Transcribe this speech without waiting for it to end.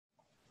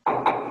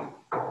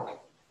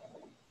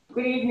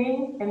Good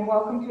evening and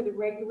welcome to the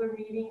regular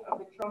meeting of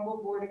the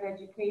Trumbull Board of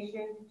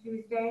Education,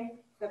 Tuesday,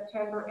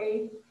 September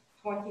 8th,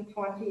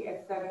 2020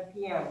 at 7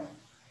 p.m.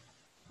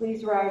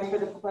 Please rise for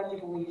the Pledge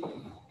of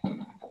Allegiance.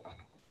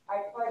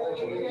 I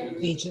pledge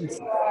allegiance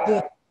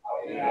to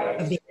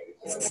the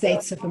United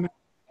States of America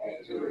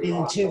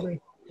and to the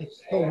republic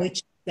for which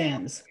it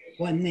stands,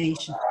 one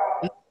nation,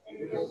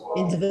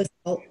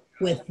 indivisible,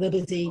 with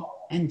liberty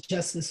and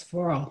justice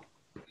for all.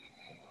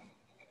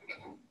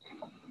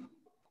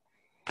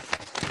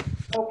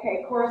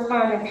 Okay,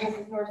 correspondence,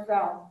 Mrs.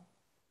 Norcell.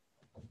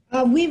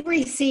 We've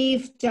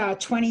received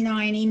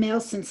 29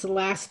 emails since the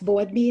last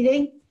board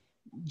meeting.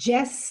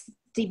 Jess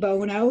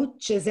DeBono,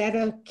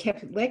 Gisetta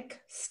Keplik,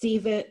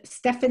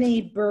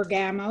 Stephanie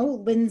Bergamo,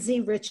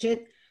 Lindsay Richard,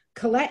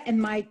 Colette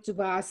and Mike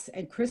Dubas,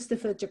 and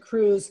Christopher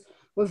DeCruz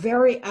were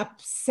very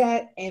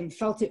upset and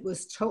felt it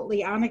was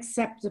totally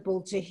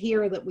unacceptable to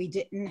hear that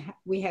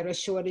we had a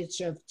shortage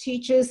of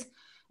teachers,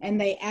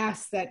 and they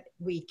asked that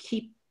we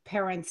keep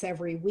parents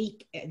every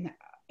week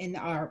in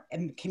our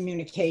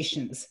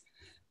communications.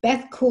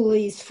 Beth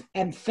Cooley's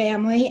and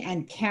family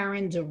and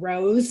Karen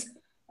DeRose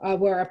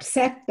were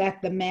upset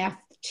that the math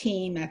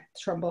team at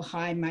Trumbull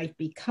High might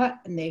be cut,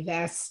 and they've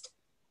asked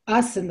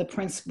us and the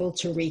principal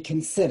to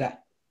reconsider.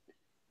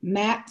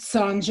 Matt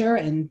Songer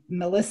and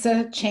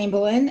Melissa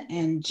Chamberlain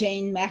and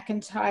Jane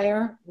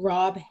McIntyre,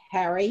 Rob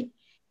Harry,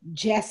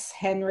 Jess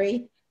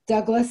Henry,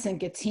 Douglas and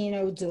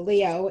Gattino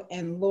DeLeo,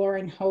 and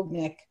Lauren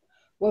Hognick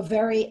were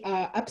very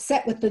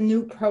upset with the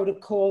new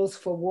protocols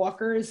for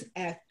walkers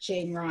at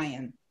Jane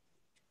Ryan.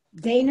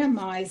 Dana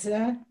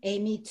Miser,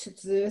 Amy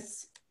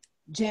Tuzis,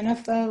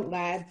 Jennifer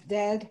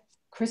Ladded,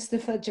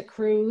 Christopher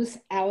DeCruz,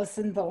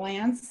 Allison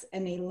Valance,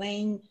 and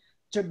Elaine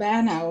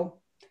Gerbano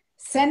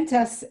sent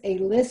us a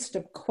list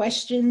of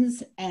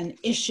questions and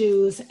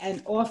issues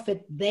and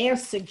offered their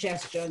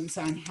suggestions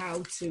on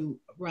how to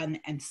run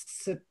and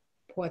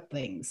support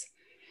things.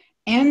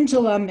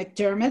 Angela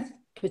McDermott,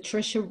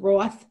 Patricia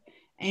Roth,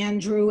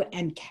 Andrew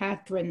and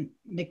Catherine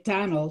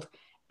McDonald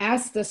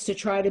asked us to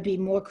try to be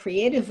more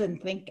creative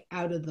and think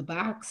out of the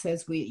box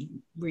as we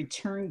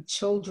return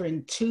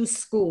children to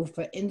school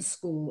for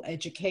in-school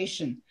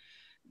education.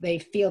 They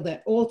feel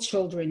that all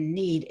children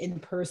need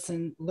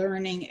in-person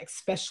learning,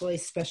 especially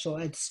special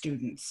ed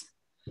students.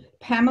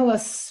 Pamela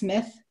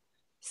Smith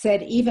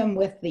said even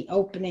with the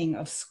opening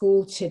of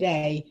school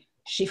today,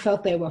 she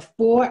felt there were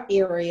 4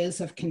 areas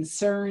of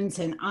concerns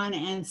and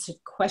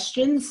unanswered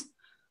questions.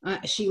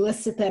 She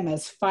listed them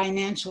as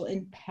financial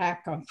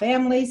impact on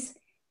families,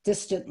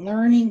 distant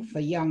learning for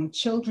young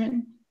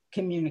children,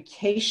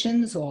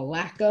 communications or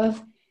lack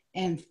of,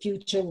 and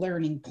future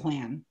learning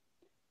plan.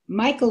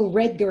 Michael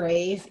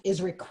Redgrave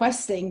is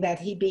requesting that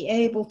he be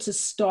able to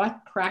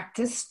start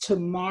practice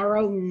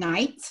tomorrow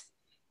night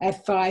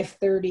at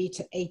 5:30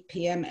 to 8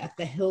 p.m. at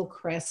the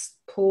Hillcrest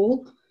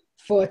Pool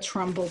for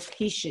Trumbull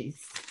Peaches.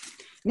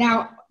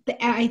 Now,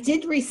 I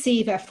did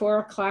receive at 4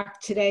 o'clock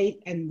today,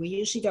 and we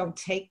usually don't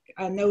take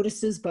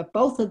notices, but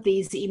both of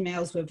these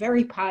emails were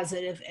very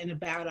positive and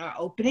about our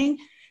opening,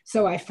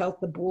 so I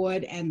felt the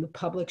board and the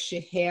public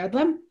should hear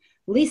them.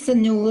 Lisa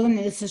Newland,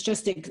 and this is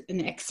just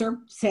an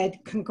excerpt, said,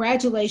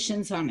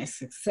 "Congratulations on a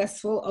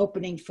successful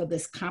opening for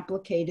this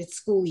complicated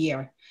school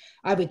year.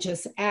 I would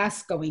just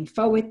ask going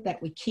forward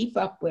that we keep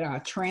up with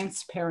our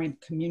transparent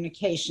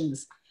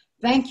communications.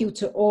 Thank you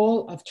to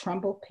all of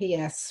Trumbull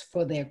PS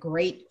for their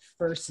great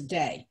first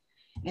day."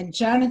 And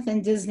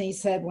Jonathan Disney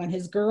said when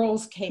his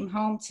girls came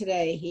home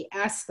today, he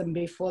asked them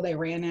before they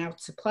ran out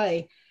to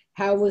play,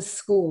 how was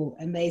school?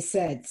 And they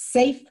said,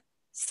 safe,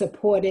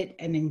 supported,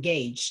 and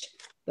engaged.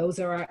 Those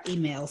are our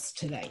emails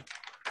today.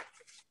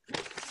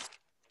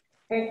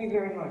 Thank you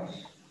very much.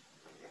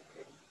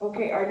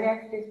 Okay, our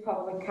next is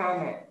public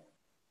comment.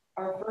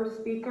 Our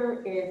first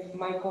speaker is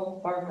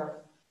Michael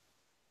Barker.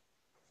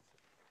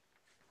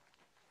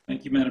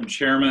 Thank you, Madam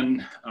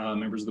Chairman,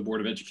 members of the Board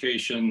of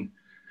Education.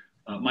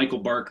 Michael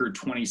Barker,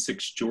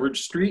 26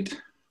 George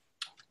Street.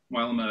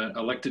 While I'm an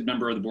elected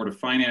member of the Board of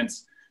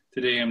Finance,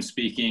 today I'm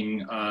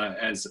speaking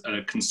as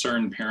a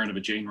concerned parent of a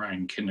Jane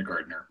Ryan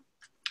kindergartner.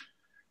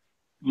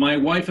 My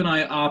wife and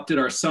I opted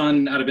our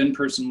son out of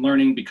in-person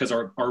learning because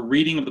our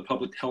reading of the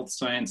public health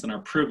science and our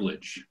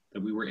privilege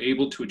that we were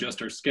able to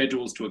adjust our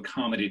schedules to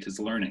accommodate his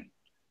learning.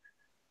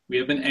 We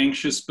have been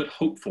anxious but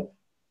hopeful.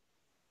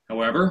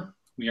 However,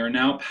 we are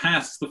now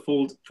past the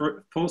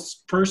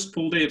first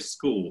full day of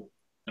school,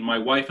 and my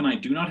wife and I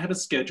do not have a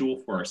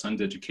schedule for our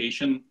son's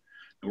education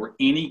nor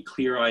any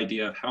clear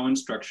idea of how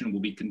instruction will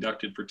be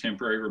conducted for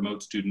temporary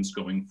remote students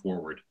going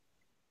forward.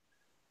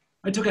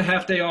 I took a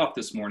half day off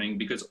this morning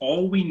because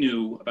all we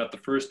knew about the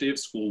first day of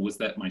school was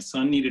that my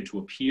son needed to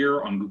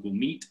appear on Google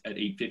Meet at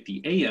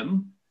 8:50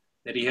 a.m.,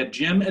 that he had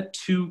gym at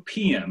 2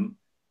 p.m.,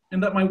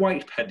 and that my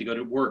wife had to go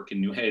to work in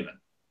New Haven.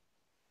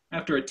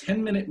 After a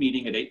 10-minute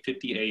meeting at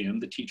 8:50 a.m.,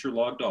 the teacher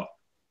logged off,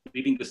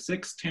 leaving the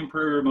 6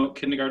 temporary remote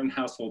kindergarten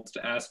households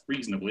to ask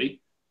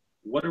reasonably,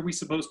 what are we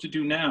supposed to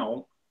do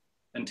now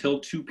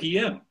until 2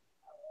 p.m.?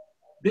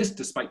 This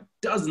despite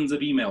dozens of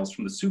emails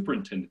from the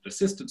superintendent,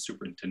 assistant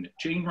superintendent,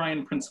 Jane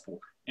Ryan principal,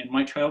 and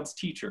my child's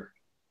teacher,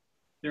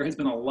 there has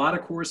been a lot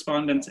of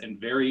correspondence and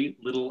very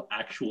little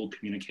actual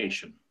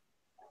communication.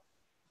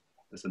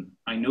 Listen,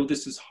 I know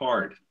this is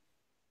hard.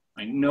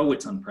 I know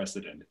it's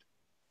unprecedented.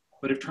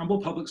 But if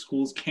Trumbull Public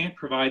Schools can't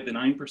provide the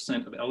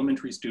 9% of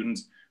elementary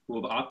students who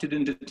have opted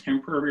into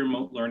temporary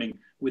remote learning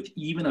with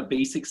even a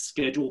basic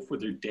schedule for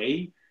their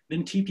day,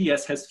 then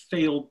TPS has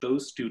failed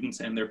those students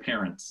and their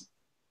parents.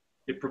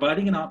 If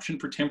providing an option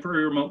for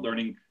temporary remote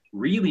learning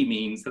really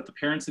means that the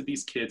parents of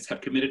these kids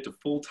have committed to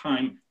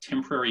full-time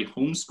temporary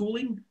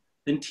homeschooling,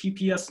 then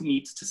TPS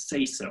needs to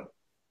say so.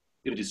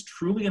 If it is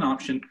truly an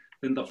option,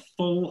 then the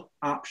full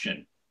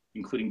option,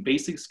 including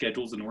basic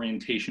schedules and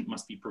orientation,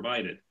 must be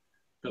provided.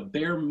 The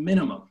bare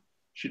minimum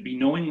should be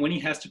knowing when he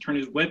has to turn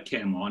his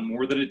webcam on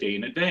more than a day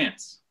in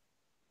advance.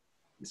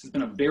 This has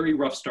been a very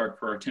rough start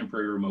for our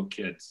temporary remote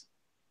kids.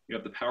 You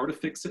have the power to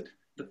fix it.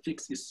 The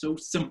fix is so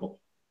simple.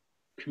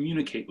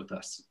 Communicate with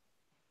us.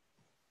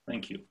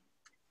 Thank you.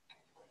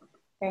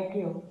 Thank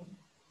you.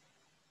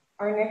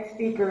 Our next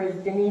speaker is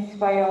Denise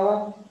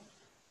Viola.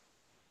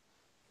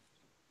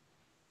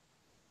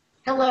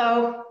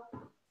 Hello,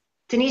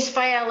 Denise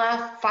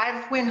Viola,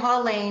 5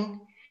 Winhall Lane.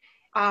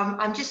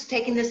 I'm just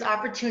taking this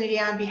opportunity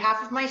on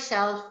behalf of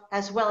myself,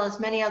 as well as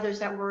many others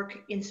that work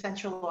in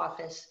central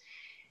office.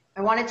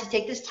 I wanted to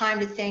take this time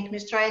to thank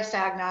Mr.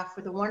 Iasagna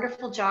for the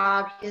wonderful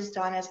job he has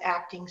done as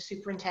acting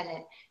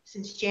superintendent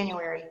since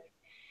January.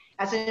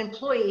 As an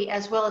employee,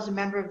 as well as a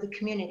member of the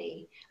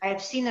community, I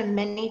have seen the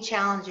many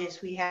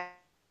challenges we have,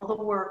 all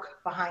the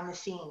work behind the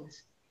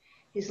scenes.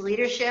 His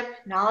leadership,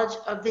 knowledge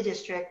of the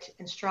district,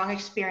 and strong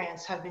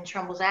experience have been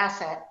Trumbull's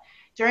asset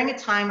during a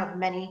time of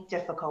many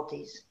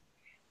difficulties.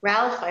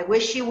 Ralph, I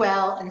wish you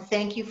well and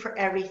thank you for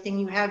everything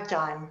you have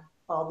done.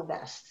 All the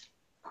best.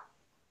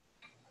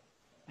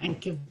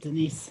 Thank you,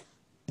 Denise.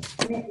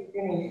 Thank you,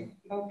 Denise.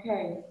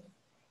 Okay.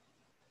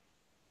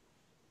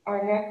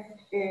 Our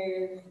next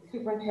is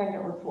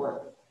superintendent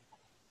report.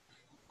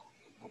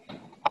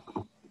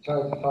 It's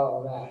hard to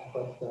follow that,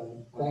 but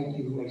thank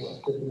you, Ms.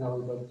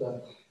 Stipinelli.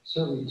 But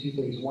certainly 2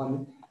 things.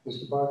 One,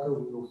 Mr. Barker,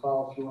 we will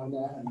follow through on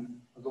that, and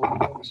although we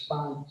won't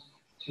respond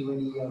to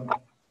any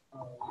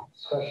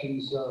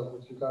discussions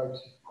with regard to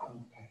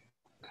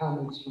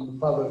comments from the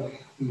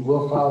public, we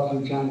will follow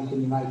through,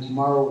 Jonathan and I,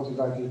 tomorrow with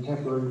regard to the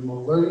temporary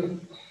remote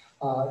learning.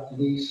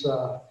 Denise,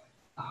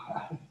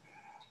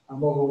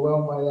 I'm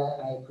overwhelmed by that,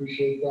 and I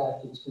appreciate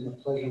that. It's been a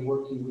pleasure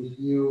working with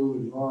you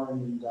and Lauren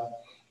and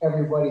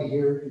everybody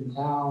here in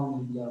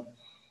town.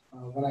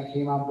 And when I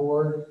came on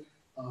board,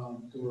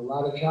 there were a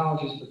lot of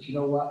challenges, but you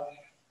know what?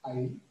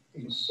 I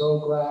am so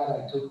glad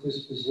I took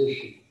this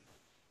position.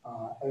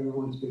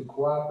 Everyone's been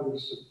cooperative,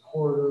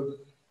 supportive,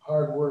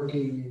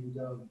 hardworking,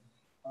 and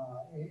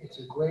it's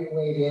a great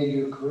way to end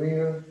your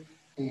career.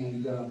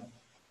 And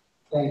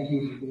thank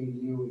you for being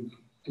you and for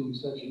doing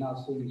such an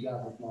outstanding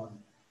job with Lauren.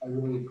 I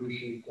really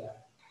appreciate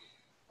that.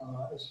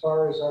 As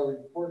far as our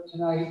report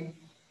tonight,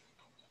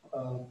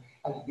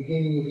 at the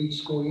beginning of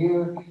each school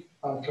year,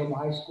 Trumbull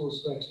High School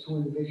selects 2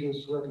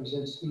 individuals to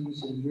represent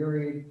students in a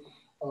myriad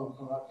of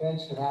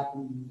events that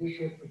happen in the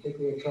district,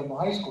 particularly at Trumbull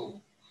High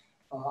School.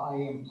 I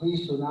am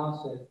pleased to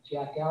announce that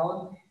Jack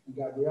Allen and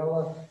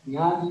Gabriella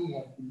Biondi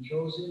have been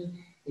chosen,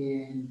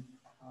 and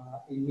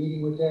in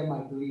meeting with them, I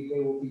believe they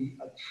will be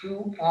a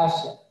true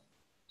asset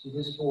to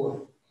this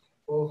board.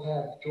 Both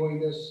have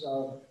joined us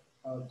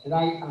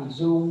tonight on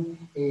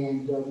Zoom,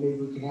 and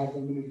maybe we can have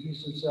them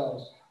introduce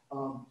themselves.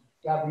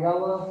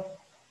 Gabriella,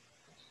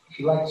 would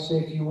you like to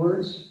say a few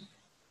words?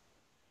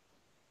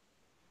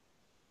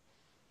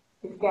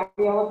 Is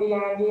Gabriella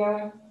Biondi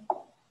on?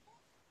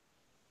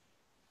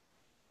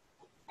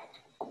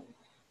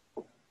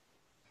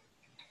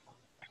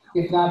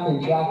 If not,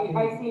 then Jack can...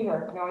 I see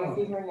her. No, I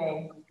see her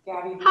name.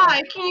 Gabby.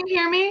 Hi, can you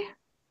hear me?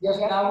 Yes,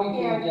 now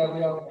we can,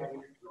 Gabriella.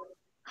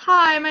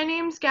 Hi, my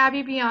name's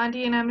Gabby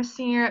Biondi, and I'm a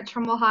senior at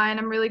Trumbull High, and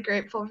I'm really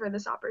grateful for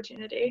this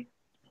opportunity.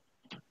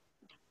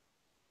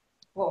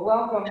 Well,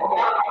 welcome.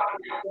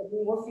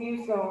 We will see you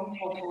soon,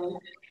 hopefully.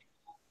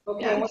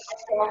 Okay, Yes.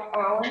 what's Jack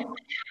Allen?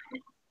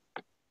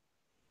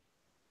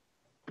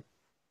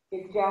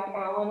 Is Jack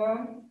Allen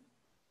on?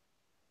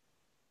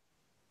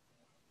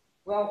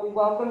 Well, we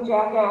welcome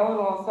Jack Allen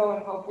also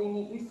and hopefully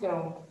meet you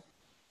soon.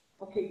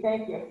 Okay,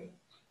 thank you.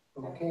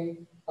 Okay.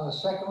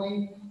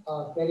 Secondly,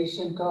 Betty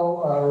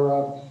Simcoe,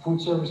 our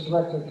food service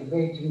director,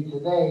 conveyed to me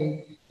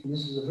today, and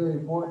this is a very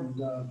important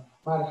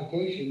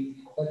modification,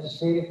 that the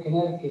state of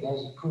Connecticut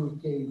has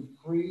approved giving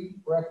free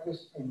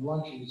breakfast and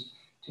lunches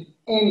to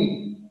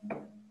any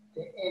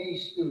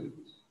student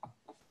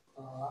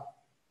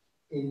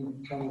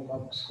in Trumbull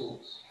Public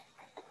Schools.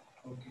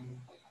 Okay.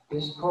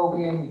 This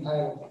program,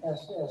 entitled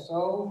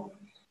SSO,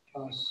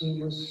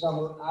 Seamless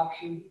Summer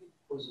Option,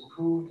 was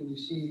approved and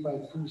received by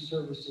Food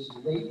Services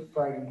late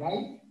Friday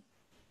night.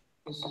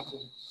 This is a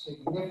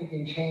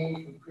significant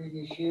change from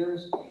previous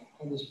years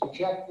and is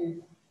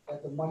projected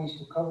that the monies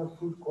to cover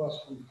food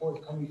costs will be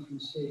forthcoming from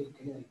the state of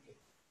Connecticut.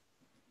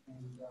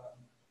 And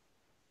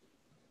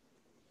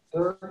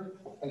third,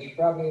 as you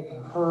probably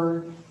have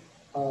heard,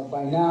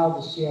 By now,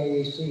 the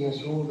CIAC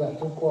has ruled that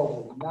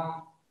football will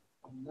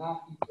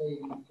not be played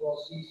in the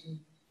fall season.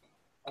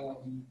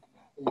 And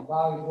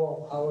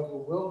volleyball, however,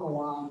 will go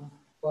on,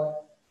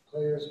 but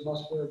players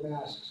must wear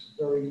masks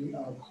during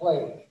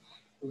play.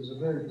 It was a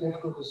very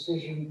difficult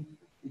decision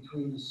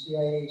between the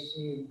CIAC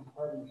and the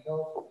Department of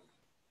Health.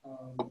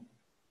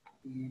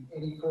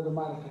 Any further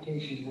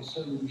modifications will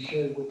certainly be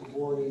shared with the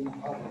board and the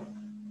public.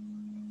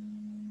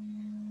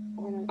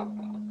 I'm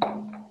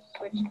gonna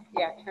switch,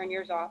 yeah, turn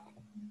yours off.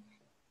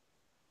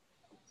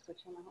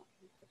 Switch them out.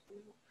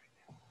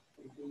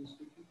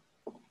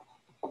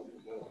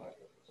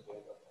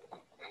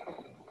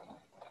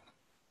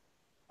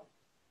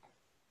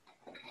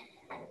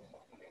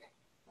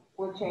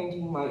 We're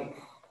changing mics.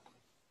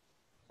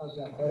 How's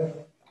that, better?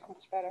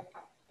 Much better.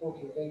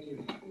 Okay, thank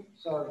you.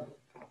 Sorry.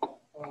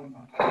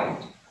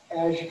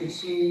 As you can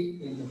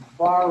see in the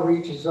far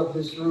reaches of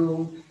this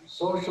room,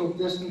 social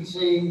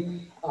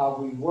distancing,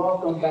 we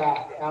welcome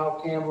back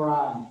Al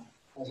Cameron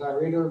as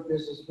our interim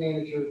business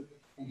manager,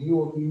 and he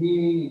will be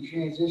meeting and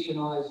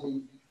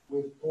transitionalizing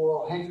with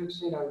Paul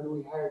Hendrickson, our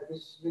newly hired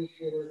business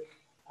administrator.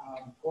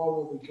 Paul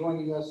will be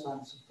joining us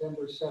on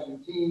September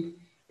 17th,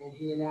 and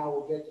he and Al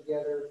will get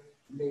together,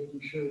 making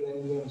sure that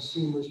we have a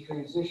seamless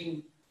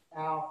transition.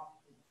 Al,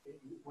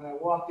 when I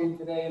walked in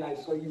today and I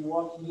saw you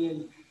walking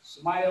in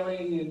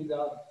smiling, and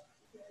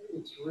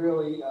it's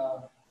really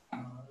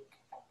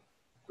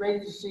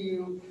great to see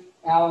you.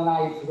 Al and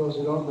I, for those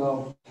who don't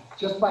know,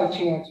 just by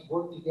chance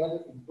worked together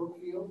in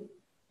Brookfield,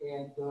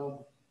 and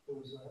it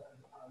was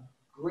a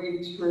great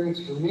experience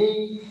for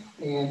me,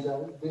 and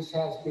this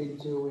has been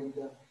too,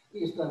 and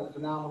he has done a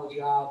phenomenal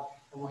job,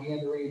 and we'll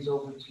hand the reins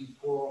over to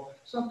Paul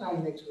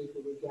sometime next week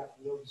or week after.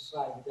 We'll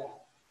decide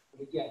that.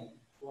 But again,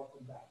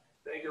 welcome back.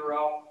 Thank you,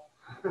 Ralph.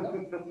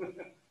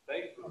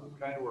 Thanks for the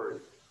kind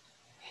words.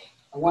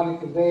 I want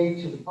to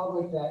convey to the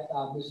public that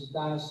Mrs.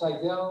 Donna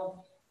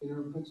Seidel,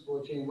 interim principal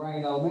at Jane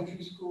Ryan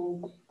Elementary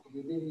School, will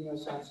be leaving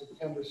us on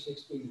September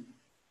 16th.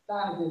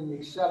 Donna did an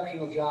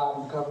exceptional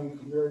job in covering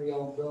for Mary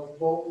Ellen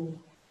Bolton.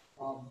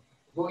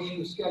 Though she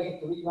was scheduled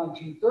to leave on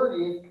June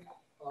 30th,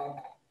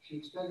 she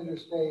extended her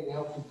stay to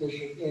help the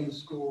district and the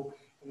school,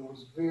 and it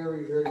was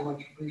very, very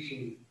much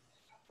appreciated.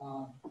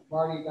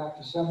 Marty,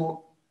 Dr.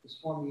 Semmel is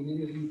forming an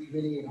interview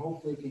committee and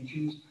hopefully can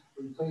choose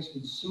a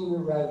replacement sooner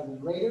rather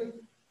than later.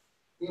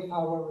 If,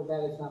 however,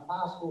 that is not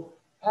possible,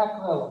 Pat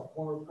Colella,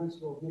 former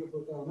principal of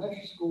Meadowbrook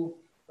Elementary School,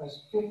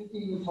 has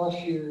 15 plus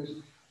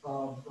years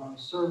of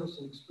service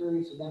and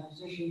experience in that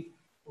position,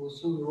 will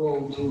assume the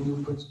role until a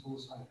new principal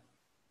is hired.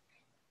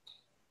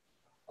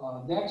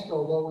 Next,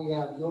 although we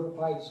have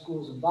notified the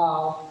schools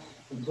involved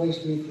and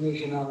placed the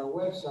information on our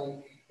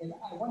website, and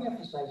I want to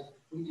emphasize,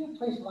 we did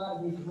place a lot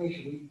of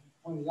information we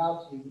pointed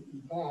out to you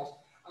in the past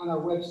on our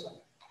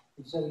website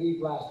instead of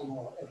e-blasting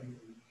all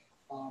everything.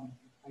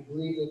 I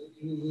believe that the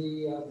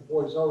community, the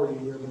board is already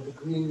aware, but the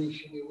community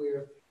should be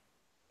aware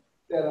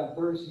that on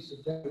Thursday,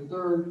 September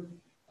 3rd,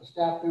 a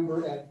staff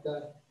member at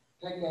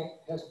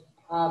TechAct tested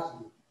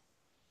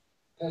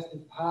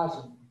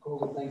positive for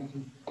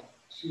COVID-19.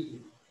 Excuse me.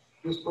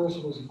 This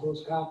person was in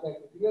close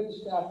contact with the other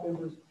staff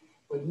members,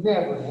 but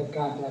never had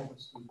contact with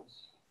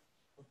students.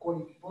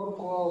 According to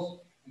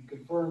protocols and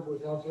confirmed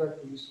with Health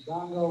Director Mr.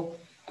 Dongo,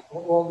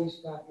 all these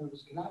staff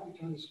members cannot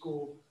return to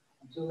school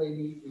until they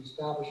meet the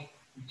established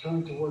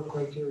return to work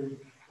criteria,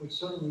 which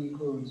certainly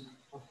includes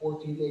a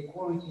 14-day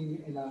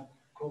quarantine and a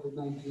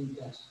COVID-19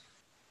 test.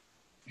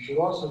 You should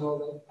also know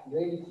that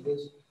related to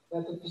this,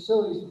 that the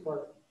facilities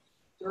department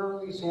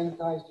thoroughly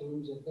sanitized the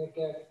rooms at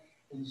TechAct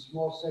in the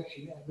small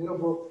section at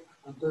Middlebrook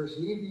on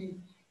Thursday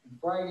evening and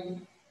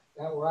Friday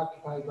that were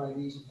occupied by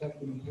these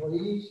affected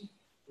employees.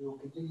 We will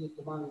continue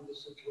to monitor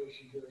this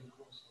situation very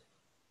closely.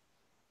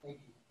 Thank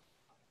you.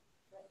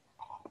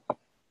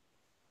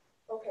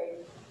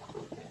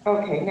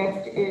 Okay,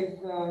 next is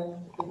the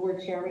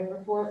board chairman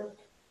report.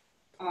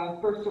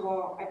 First of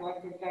all, I'd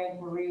like to thank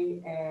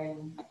Marie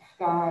and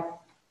Scott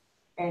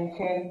and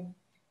Tim.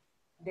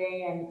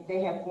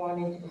 They have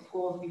gone into the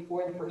schools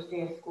before the first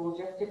day of school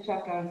just to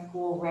check on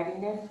school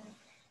readiness,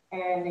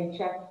 and they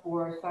checked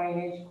for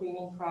signage,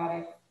 cleaning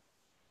products,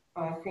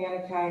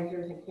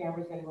 sanitizers, and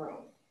cameras in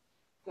rooms.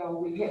 So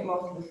we hit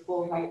most of the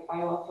schools.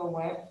 I also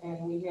went,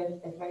 and we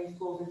hit as many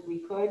schools as we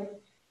could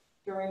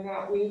during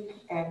that week,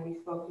 and we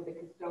spoke to the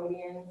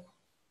custodians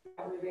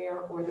that were there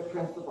or the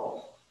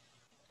principals.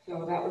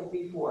 So that was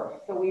before.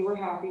 So we were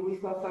happy. We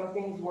saw some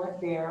things weren't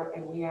there,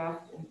 and we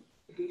asked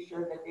to be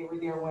sure that they were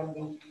there when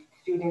the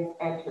students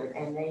entered,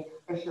 and they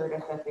assured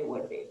us that they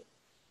would be.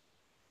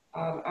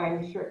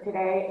 I'm sure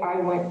today I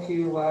went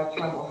to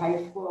Trumbull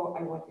High School.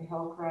 I went to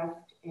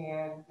Hillcrest,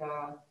 and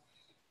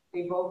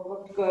they both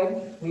looked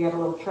good. We had a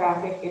little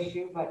traffic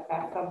issue, but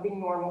that's something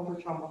normal for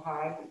Trumbull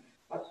High.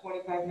 About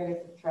 25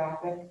 minutes of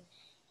traffic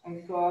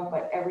I saw,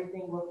 but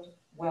everything looked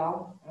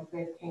well as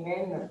they came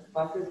in. The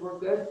buses were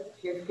good.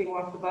 Kids came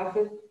off the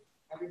buses.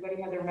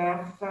 Everybody had their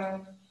masks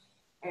on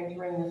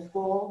entering the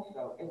school,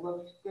 so it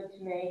looked good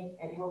to me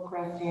at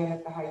Hillcrest and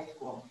at the high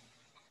school.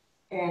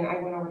 And I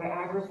went over to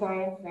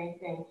agri-science, same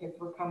thing. Kids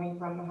were coming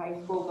from the high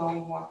school,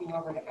 walking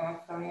over to ag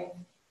science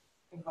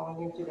and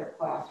going into their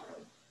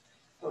classrooms.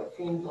 So it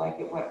seemed like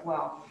it went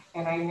well.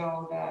 And I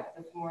know that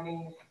this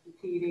morning, Mr.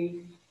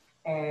 Petiti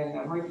and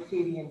Marie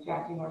Petiti and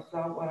Jackie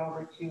Marcel went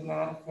over to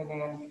Madison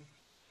and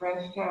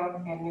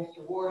Frenchtown, and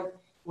Mr. Ward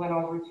went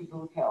over to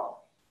Booth Hill.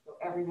 So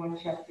everyone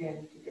checked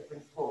in to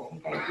different schools,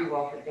 and thank you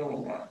all for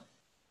doing that.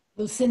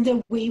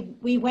 Lucinda,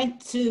 we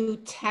went to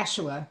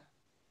Tashua,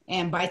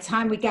 and by the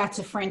time we got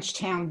to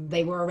Frenchtown,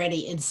 they were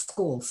already in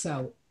school.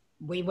 So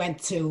we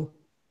went to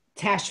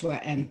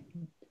Tashua and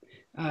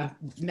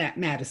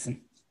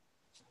Madison.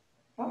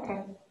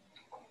 Okay.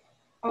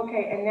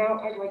 Okay, and now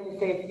I'd like to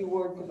say a few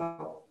words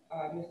about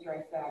Mr.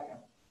 Isaga.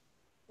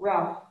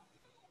 Ralph,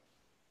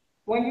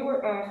 when you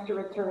were asked to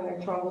return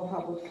to Trumbull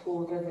Public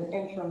Schools as an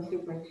interim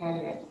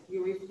superintendent,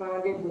 you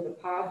responded with a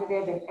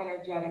positive and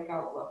energetic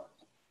outlook.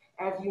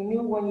 As you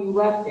knew when you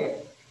left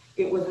it,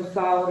 it was a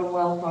solid and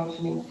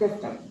well-functioning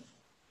system.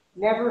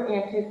 Never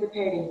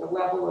anticipating the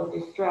level of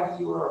distress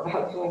you were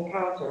about to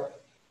encounter,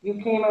 you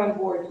came on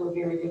board to a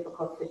very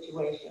difficult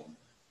situation.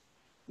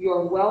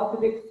 Your wealth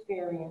of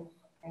experience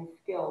and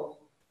skills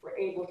were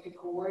able to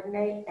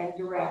coordinate and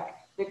direct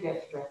the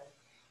district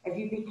as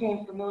you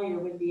became familiar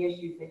with the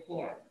issues at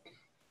hand.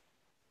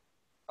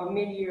 A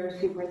mid-year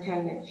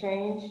superintendent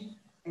change,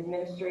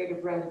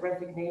 administrative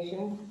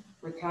resignations,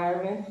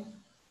 retirements,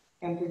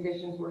 and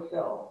positions were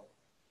filled.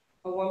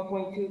 A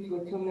 $1.2 to a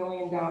 $2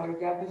 million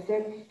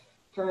deficit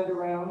turned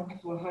around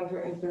to a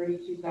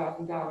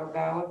 $132,000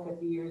 balance at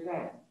the year's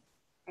end.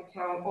 A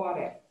town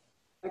audit,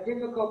 a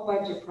difficult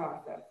budget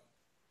process,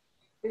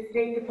 the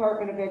State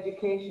Department of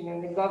Education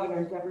and the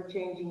governor's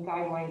ever-changing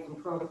guidelines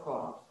and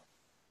protocols,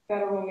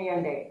 federal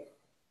mandates,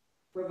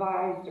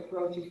 revised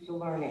approaches to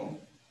learning,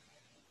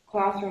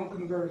 classroom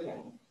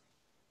conversions,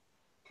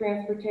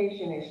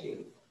 transportation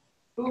issues,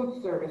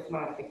 food service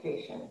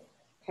modifications,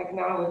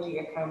 technology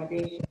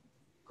accommodations,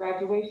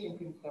 graduation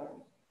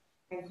concerns,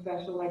 and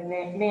special ed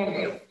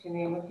mandates, to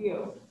name a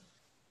few.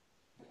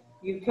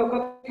 You took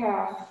up the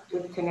task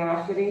with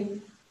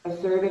tenacity,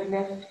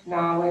 assertiveness,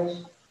 knowledge,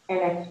 and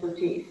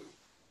expertise.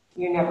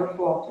 You never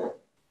faltered.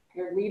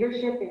 Your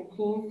leadership and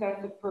keen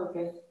sense of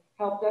purpose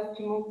helped us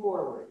to move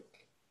forward.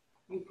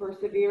 You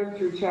persevered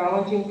through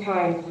challenging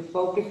times to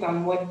focus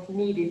on what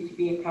needed to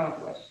be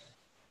accomplished.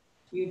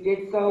 You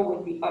did so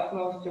with the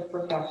utmost of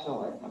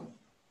professionalism.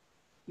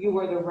 You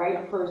were the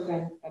right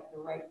person at the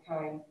right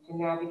time to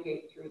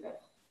navigate through this.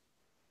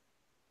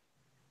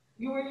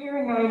 You were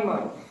here 9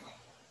 months.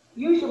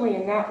 Usually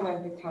in that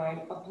length of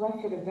time, a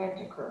blessed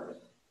event occurs.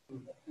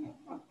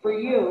 For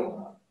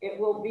you, it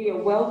will be a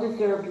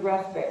well-deserved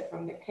respite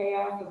from the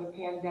chaos of a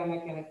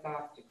pandemic and its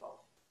obstacles.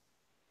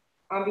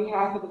 On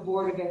behalf of the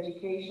Board of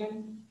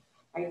Education,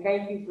 I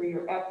thank you for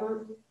your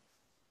effort,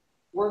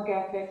 work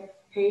ethic,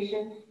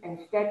 patience, and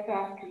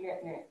steadfast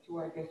commitment to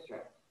our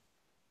district.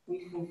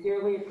 We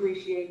sincerely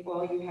appreciate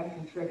all you have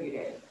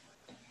contributed.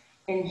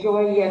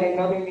 Enjoy yet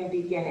another new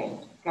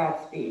beginning.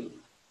 Godspeed.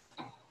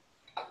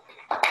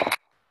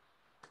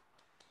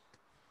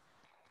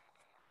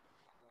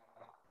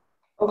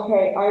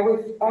 Okay, I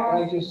was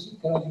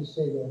asked. Can I just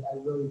say that I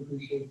really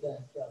appreciate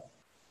that.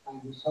 I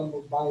was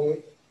humbled by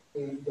it,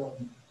 and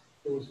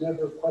there was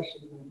never a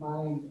question in my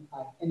mind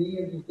on any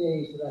of the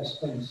days that I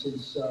spent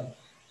since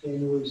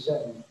January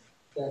 7th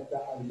that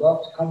I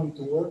loved coming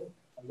to work.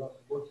 I loved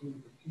working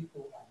with the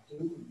people I do,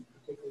 and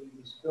particularly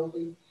in this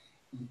building,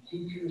 the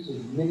teachers,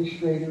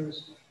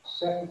 administrators,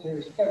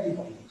 secretaries,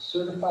 everybody,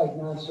 certified,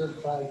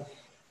 non-certified,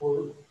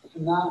 were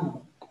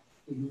phenomenal.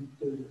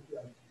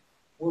 They're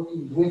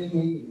working with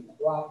me and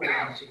cooperating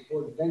and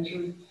support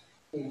venture,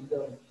 and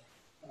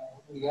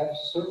we have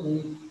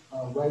certainly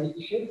righted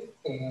the ship,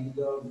 and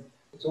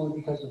it's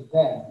only because of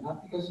them,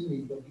 not because of me,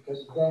 but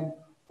because of them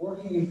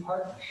working in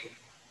partnership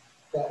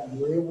that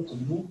we were able to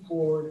move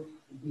forward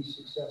and be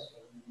successful.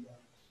 And,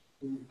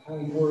 your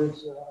kind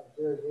words are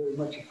very, very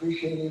much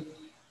appreciated.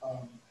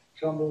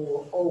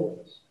 Trumbull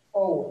will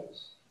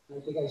always,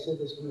 and I think I said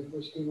this when I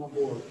first came on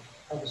board,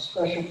 have a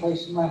special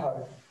place in my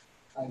heart.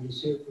 I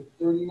was here for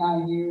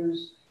 39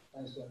 years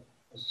as an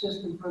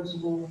assistant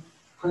principal,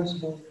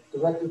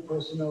 director of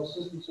personnel,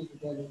 assistant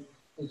superintendent,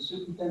 and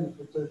superintendent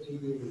for 13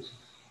 years.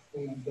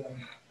 And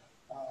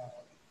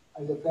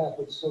I look back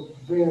with so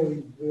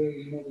very,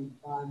 very many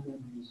fond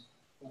memories.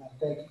 And I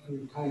thank you for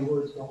your kind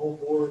words, the whole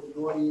board, the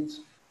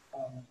audience.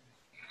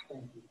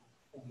 Thank you.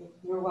 Thank you.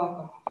 You're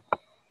welcome.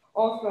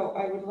 Also,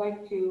 I would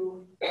like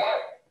to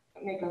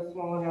make a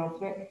small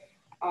announcement.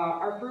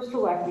 Our first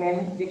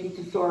selectman, Vicki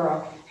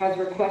Tesoro, has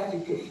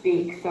requested to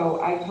speak,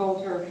 so I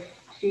told her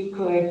she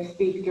could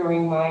speak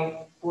during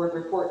my board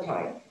report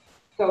time.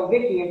 So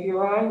Vicki, if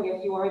you're on,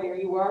 yes you are, there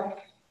you are.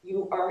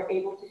 You are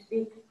able to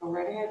speak, go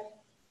right ahead.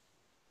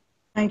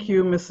 Thank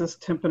you, Mrs.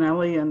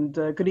 Timpanelli, and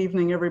good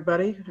evening,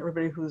 everybody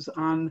who's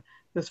on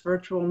this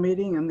virtual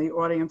meeting and the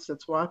audience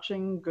that's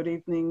watching. Good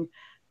evening,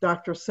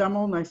 Dr.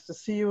 Semmel, nice to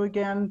see you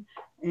again.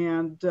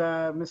 And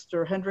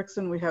Mr.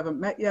 Hendrickson, we haven't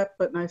met yet,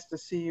 but nice to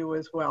see you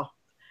as well.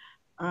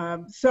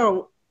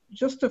 So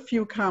just a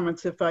few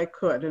comments if I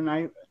could, and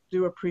I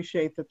do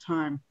appreciate the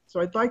time. So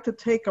I'd like to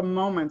take a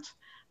moment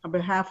on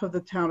behalf of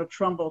the town of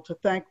Trumbull to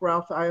thank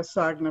Ralph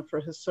Iasagna for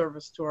his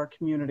service to our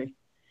community.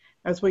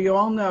 As we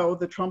all know,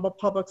 the Trumbull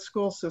Public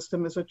School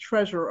System is a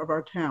treasure of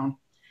our town.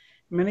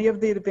 Many of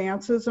the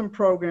advances and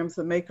programs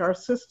that make our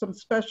system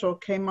special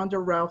came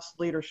under Ralph's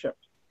leadership.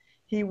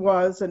 He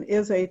was and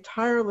is a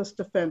tireless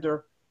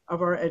defender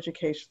of our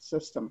education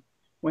system.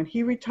 When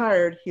he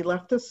retired, he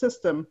left a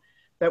system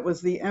that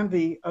was the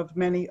envy of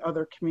many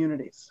other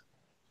communities.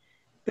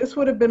 This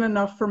would have been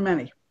enough for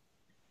many.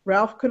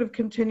 Ralph could have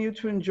continued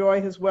to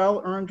enjoy his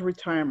well-earned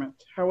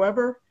retirement.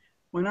 However,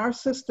 when our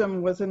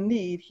system was in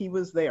need, he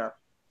was there.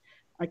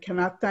 I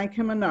cannot thank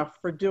him enough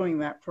for doing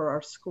that for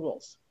our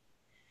schools.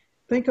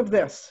 Think of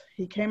this,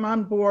 he came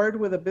on board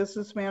with a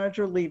business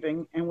manager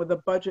leaving and with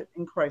a budget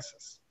in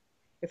crisis.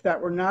 If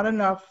that were not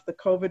enough, the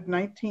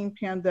COVID-19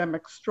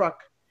 pandemic struck,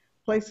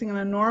 placing an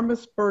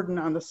enormous burden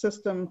on the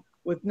system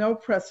with no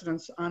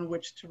precedents on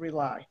which to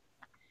rely.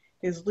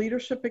 His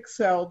leadership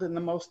excelled in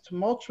the most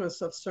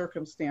tumultuous of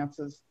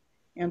circumstances,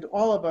 and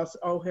all of us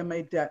owe him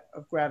a debt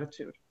of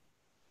gratitude.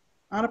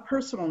 On a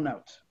personal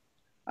note,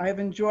 I have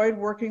enjoyed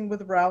working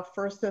with Ralph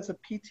first as a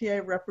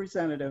PTA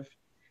representative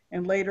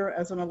and later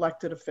as an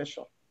elected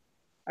official.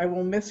 I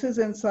will miss his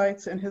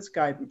insights and his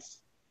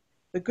guidance.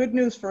 The good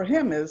news for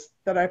him is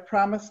that I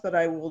promise that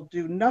I will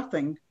do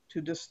nothing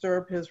to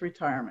disturb his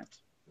retirement.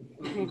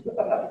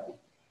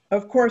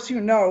 Of course,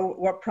 you know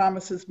what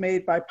promises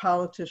made by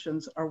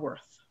politicians are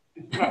worth.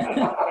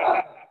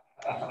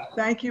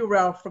 Thank you,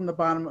 Ralph, from the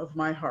bottom of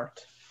my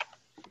heart.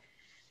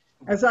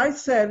 As I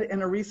said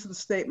in a recent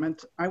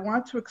statement, I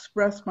want to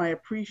express my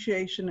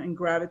appreciation and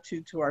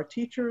gratitude to our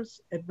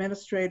teachers,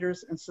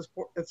 administrators, and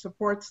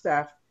support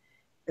staff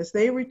as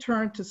they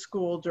return to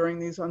school during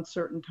these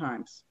uncertain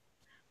times.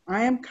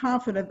 I am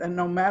confident that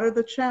no matter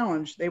the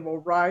challenge, they will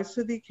rise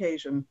to the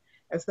occasion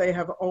as they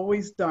have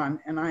always done,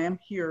 and I am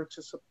here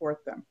to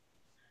support them.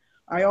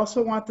 I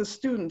also want the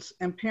students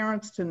and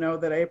parents to know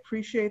that I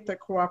appreciate their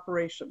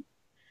cooperation.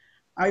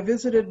 I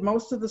visited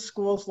most of the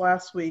schools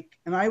last week,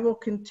 and I will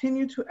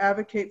continue to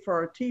advocate for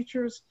our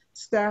teachers,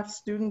 staff,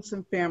 students,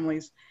 and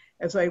families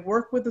as I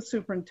work with the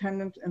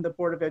superintendent and the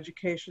Board of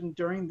Education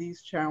during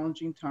these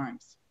challenging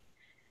times.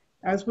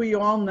 As we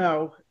all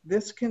know,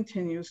 this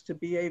continues to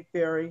be a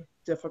very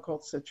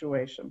difficult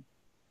situation.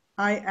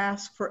 I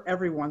ask for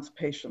everyone's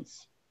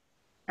patience.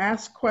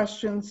 Ask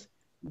questions,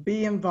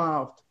 be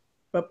involved,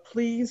 but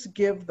please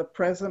give the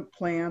present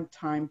plan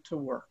time to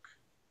work.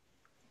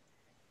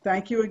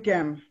 Thank you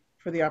again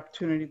for the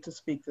opportunity to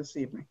speak this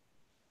evening.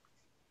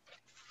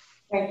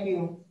 Thank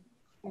you,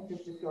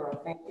 Mrs.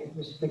 Tesoro. Thank you.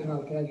 Mr.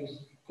 Picknell, can I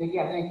just say,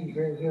 thank you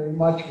very, very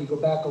much. We go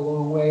back a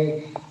long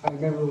way. I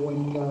remember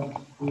when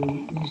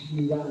we used to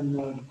meet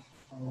on,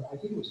 I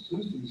think it was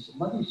Tuesdays,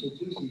 Mondays or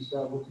Tuesdays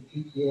with the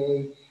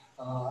PTA,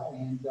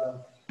 and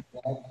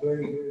I had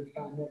very, very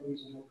fond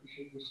memories, and I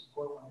appreciate your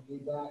support when I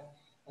came back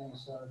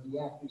as the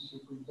acting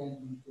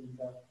superintendent, and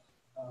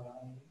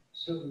I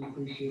certainly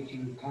appreciate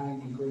your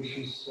kind and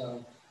gracious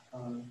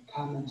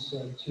comments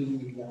to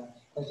me.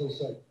 As I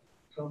said,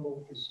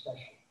 Trumbull is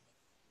special,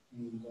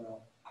 and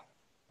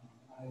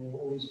I will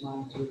always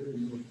monitor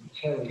and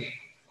cherish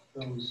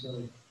those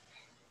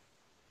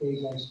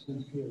days I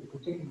spent here,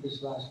 particularly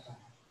this last time.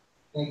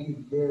 Thank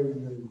you very,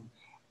 very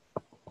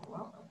much. You're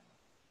welcome.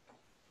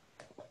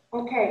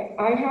 Okay,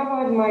 I have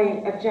on my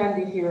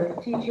agenda here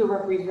a teacher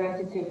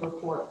representative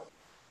report.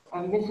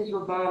 Mrs.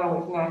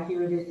 Urbano is not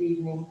here this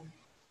evening.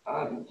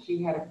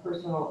 She had a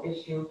personal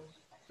issue.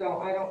 So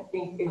I don't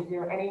think, is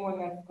there anyone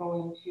that's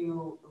going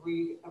to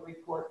read a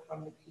report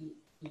from the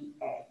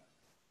TEA?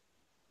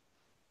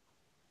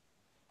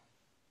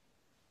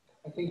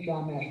 I think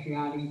John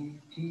Mastriani,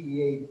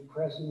 TEA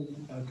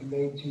president,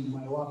 conveyed to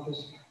my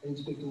office, I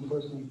didn't speak to him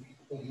personally,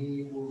 that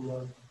he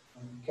will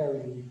carry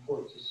the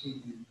report this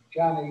evening.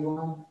 John, are you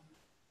on?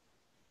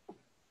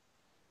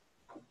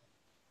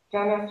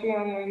 John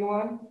Mastriani, are you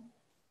on?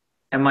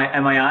 Am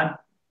I on?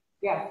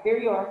 Yes, there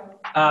you are.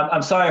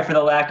 I'm sorry for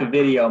the lack of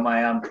video.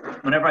 My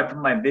whenever I put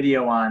my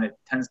video on, it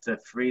tends to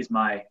freeze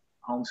my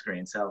home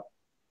screen. So,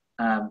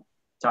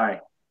 sorry.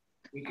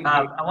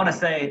 I want to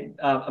say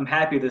I'm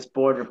happy this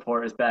board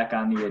report is back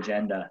on the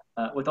agenda.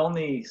 With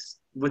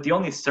the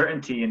only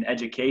certainty in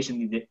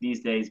education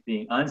these days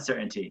being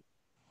uncertainty,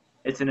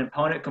 it's an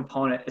important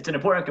component. It's an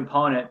important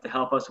component to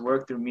help us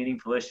work through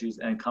meaningful issues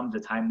and come to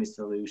timely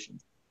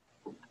solutions.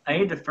 I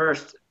need to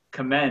first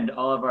commend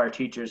all of our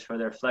teachers for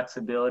their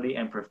flexibility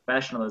and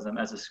professionalism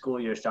as the school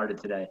year started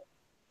today.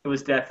 It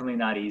was definitely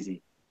not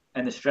easy,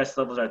 and the stress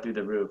levels are through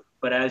the roof.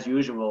 But as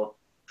usual,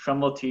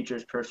 Trumbull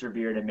teachers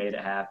persevered and made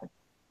it happen.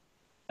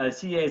 The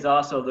TA is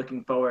also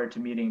looking forward to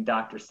meeting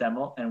Dr.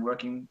 Semmel and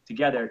working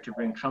together to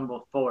bring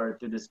Trumbull forward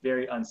through this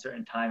very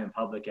uncertain time in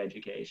public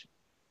education.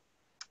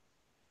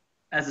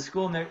 As the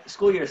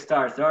school year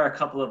starts, there are a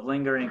couple of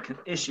lingering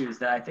issues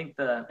that I think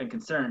and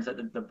concerns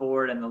that the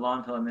board and the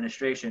Long Hill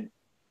administration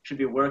should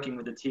be working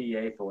with the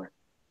TEA for.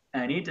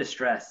 And I need to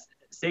stress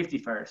safety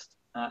first.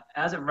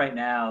 As of right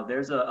now,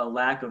 there's a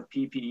lack of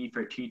PPE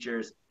for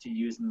teachers to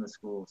use in the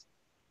schools.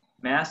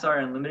 Masks are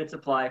in limited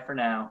supply for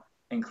now,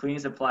 and cleaning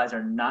supplies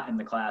are not in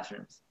the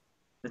classrooms.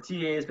 The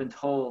TA has been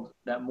told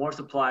that more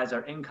supplies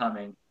are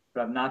incoming,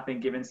 but have not been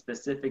given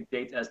specific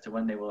dates as to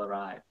when they will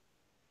arrive.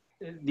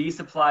 These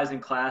supplies in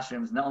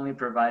classrooms not only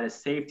provide a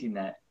safety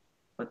net,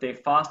 but they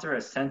foster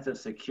a sense of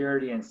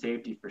security and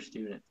safety for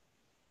students.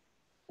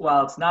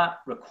 While it's not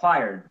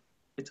required,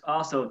 it's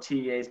also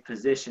TA's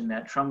position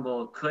that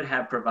Trumbull could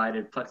have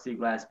provided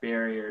plexiglass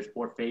barriers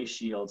or face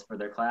shields for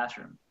their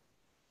classroom.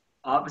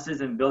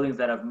 Offices and buildings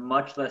that have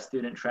much less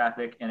student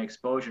traffic and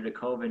exposure to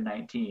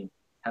COVID-19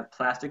 have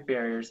plastic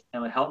barriers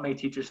and would help make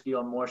teachers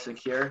feel more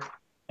secure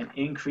and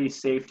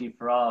increase safety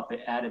for all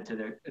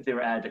if they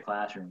were added to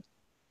classrooms.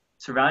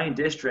 Surrounding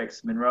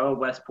districts, Monroe,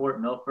 Westport,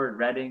 Milford,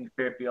 Reading,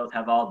 Fairfield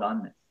have all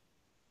done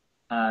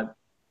this.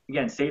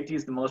 Again, safety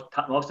is the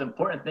most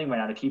important thing right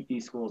now to keep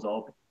these schools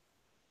open.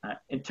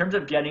 In terms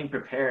of getting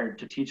prepared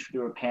to teach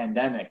through a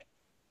pandemic,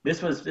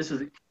 this was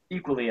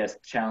equally as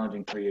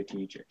challenging for your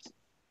teachers.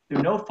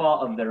 Through no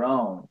fault of their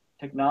own,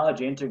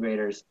 technology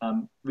integrators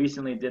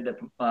recently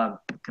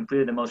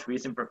completed the most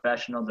recent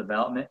professional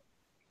development,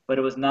 but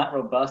it was not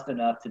robust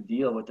enough to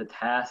deal with the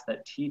tasks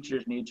that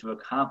teachers need to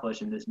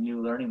accomplish in this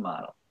new learning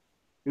model.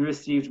 We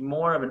received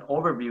more of an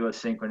overview of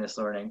synchronous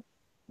learning.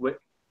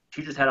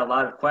 Teachers had a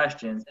lot of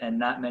questions and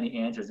not many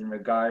answers in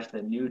regards to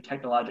the new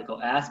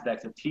technological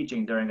aspects of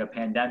teaching during a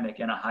pandemic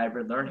and a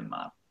hybrid learning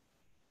model.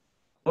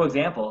 For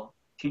example,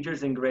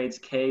 teachers in grades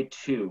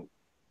K2,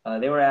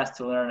 they were asked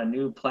to learn a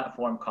new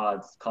platform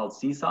called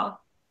Seesaw.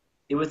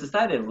 It was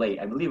decided late,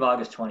 I believe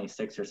August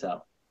 26th or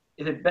so.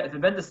 If it had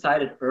been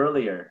decided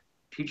earlier,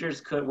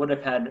 teachers would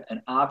have had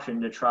an option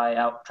to try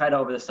it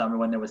over the summer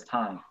when there was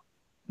time.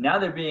 Now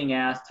they're being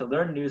asked to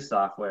learn new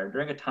software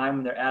during a time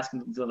when they're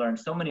asking to learn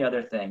so many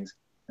other things,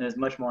 and there's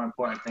much more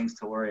important things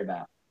to worry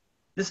about.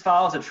 This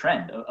follows a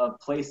trend of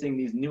placing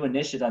these new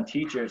initiatives on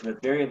teachers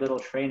with very little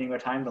training or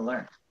time to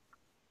learn.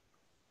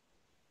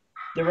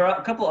 There were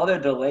a couple other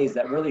delays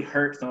that really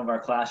hurt some of our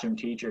classroom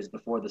teachers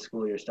before the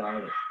school year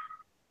started.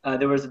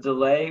 There was a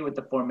delay with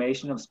the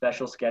formation of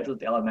special schedules at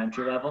the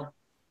elementary level.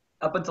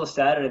 Up until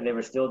Saturday, they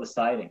were still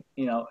deciding,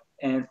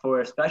 and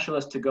for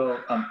specialists to go,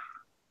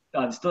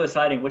 still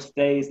deciding which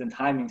days and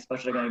timings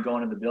specialists are going to go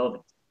into the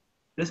buildings.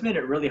 This made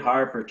it really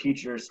hard for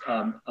teachers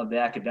of the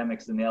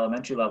academics in the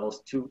elementary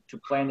levels to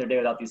plan their day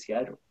without these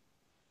schedules.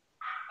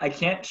 I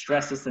can't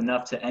stress this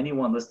enough to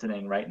anyone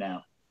listening right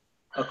now.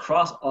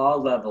 Across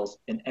all levels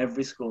in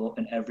every school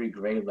and every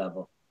grade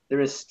level,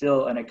 there is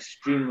still an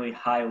extremely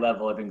high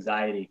level of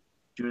anxiety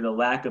due to the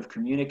lack of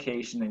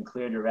communication and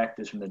clear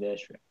directives from the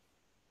district.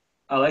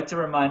 I'd like to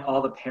remind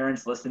all the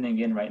parents listening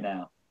in right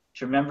now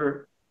to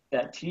remember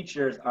that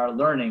teachers are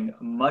learning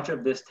much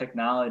of this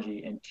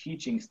technology and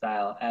teaching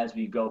style as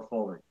we go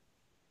forward.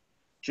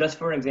 Just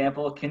for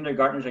example,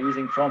 kindergartners are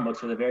using Chromebooks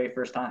for the very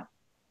first time.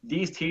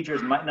 These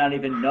teachers might not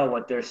even know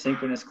what their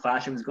synchronous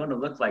classroom is going to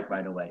look like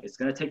right away. It's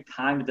going to take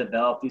time to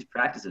develop these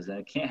practices, and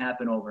it can't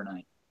happen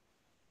overnight.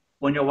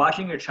 When you're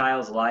watching your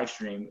child's live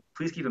stream,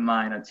 please keep in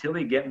mind, until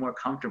we get more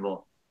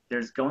comfortable,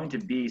 there's going to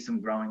be some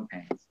growing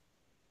pains.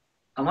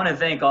 I want to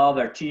thank all of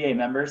our TA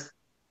members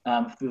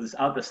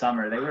throughout the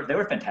summer. They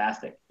were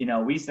fantastic.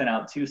 We sent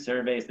out 2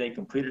 surveys. They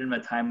completed them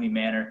in a timely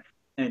manner,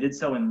 and they did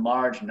so in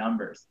large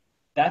numbers.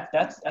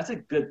 That's a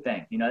good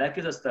thing. That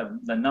gives us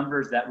the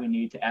numbers that we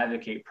need to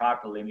advocate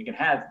properly, and we can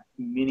have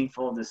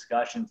meaningful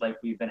discussions like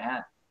we've been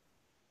having.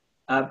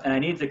 And I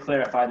need to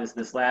clarify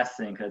this last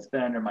thing because it's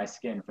been under my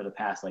skin for the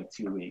past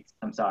 2 weeks.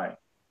 I'm sorry.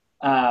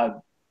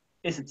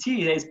 It's the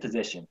TA's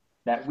position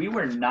that we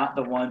were not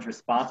the ones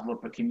responsible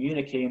for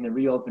communicating the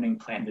reopening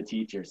plan to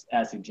teachers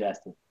as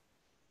suggested.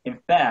 In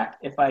fact,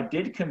 if I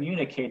did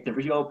communicate the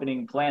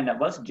reopening plan that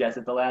was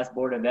suggested at the last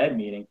Board of Ed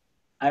meeting,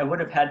 I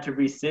would have had to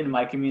rescind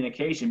my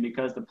communication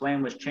because the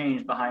plan was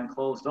changed behind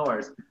closed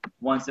doors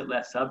once it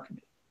left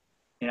subcommittee.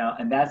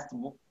 And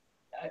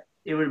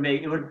it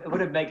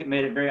would have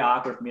made it very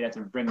awkward for me to have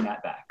to bring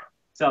that back.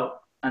 So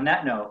on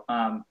that note,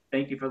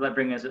 thank you for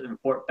bringing us the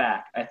report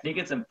back. I think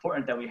it's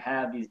important that we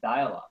have these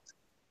dialogues.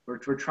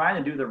 We're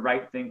trying to do the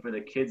right thing for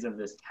the kids of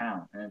this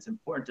town, and it's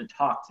important to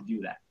talk to do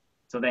that.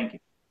 So thank you.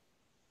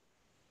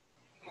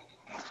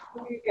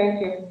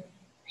 Thank you.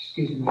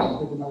 Excuse me,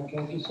 Mr. Goodman, can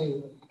I just say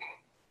a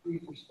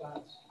brief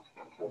response?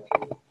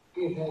 Okay.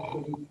 We have had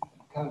many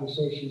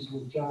conversations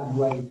with John,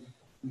 who I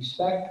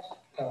respect,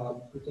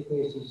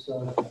 particularly as his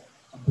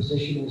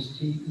position as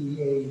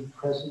TEA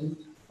president,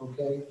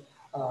 okay,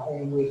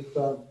 and with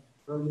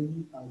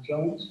Herman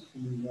Jones,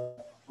 and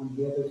one of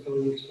the other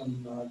affiliates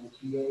from the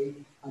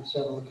TA on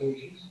several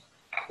occasions.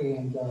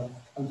 And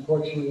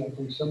unfortunately, I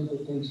think some of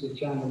the things that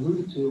John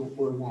alluded to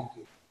were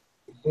inaccurate,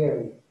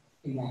 very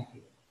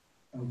inaccurate,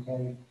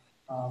 okay?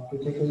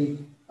 Particularly,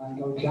 I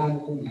know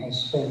Jonathan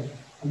has spent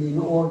an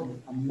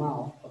inordinate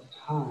amount of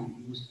time.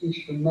 He was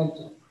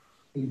instrumental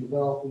in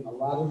developing a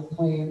lot of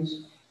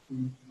plans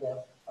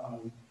that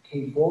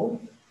came forward,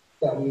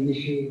 that we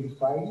initiated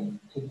Friday,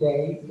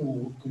 today,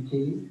 and will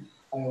continue.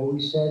 I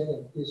always said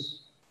that this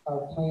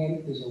Our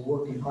plan is a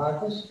work in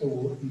progress. It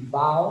will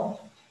evolve,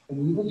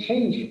 and we will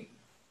change it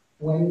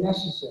when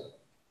necessary,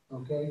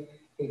 okay?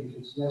 And if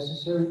it's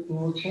necessary, we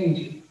will change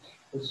it.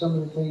 But some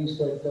of the things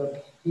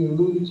that he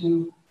alluded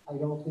to, I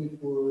don't think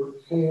were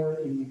fair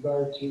in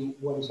regard to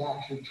what has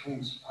actually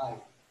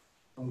transpired,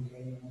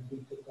 okay? And I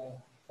think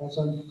that's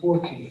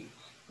unfortunate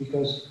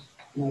because,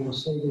 and I will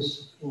say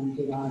this when we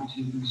get on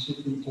to the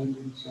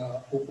superintendent's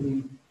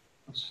opening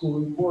of school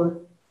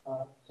report,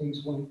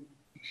 things went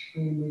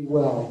extremely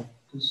well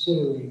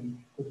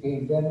considering the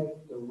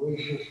pandemic, the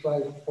racial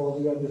strife, all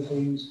the other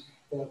things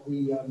that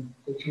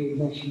that you had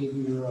mentioned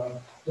in your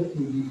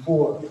litany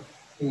before.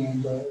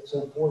 And it's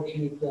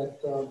unfortunate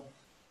that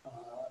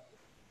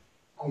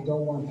I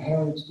don't want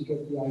parents to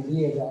get the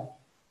idea that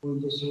we're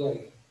in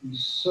disarray. We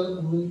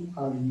certainly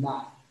are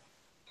not.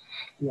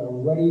 We are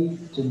ready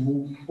to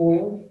move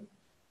forward,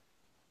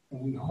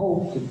 and we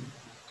hope that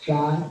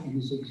John and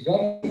his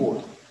executive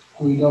board,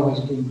 who we know has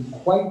been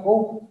quite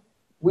vocal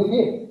with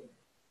him,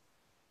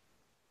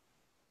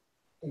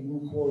 and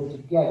move forward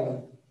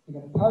together in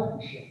a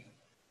partnership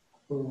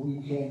where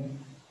we can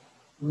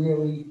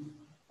really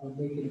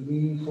make it a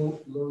meaningful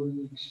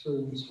learning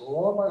experience for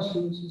all of our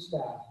students and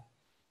staff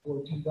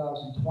for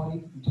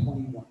 2020 and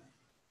 21.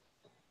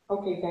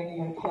 Okay, thank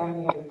you. And if you have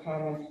any other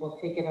comments, we'll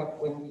take it up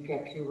when we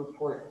get to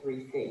report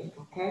 3C,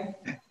 okay?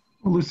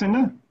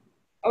 Lucinda?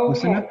 Okay,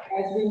 Lucinda?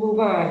 as we move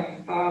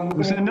on,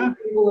 Lucinda?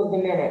 approval of the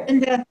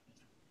minutes.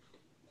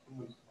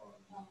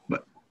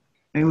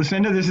 Hey,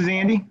 Lucinda, this is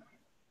Andy.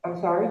 I'm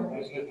sorry?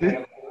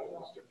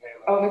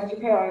 Oh, Mr.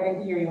 Pale, I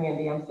didn't hear you,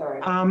 Andy. I'm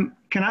sorry.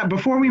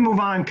 Before we move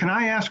on, can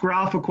I ask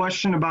Ralph a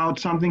question about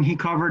something he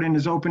covered in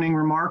his opening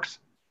remarks?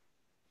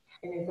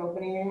 In his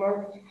opening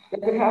remarks?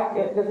 Does it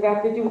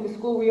have to do with the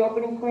school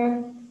reopening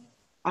plan?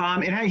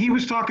 He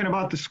was talking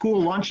about the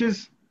school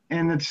lunches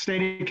and that the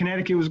state of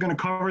Connecticut was going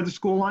to cover the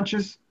school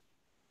lunches.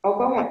 Oh,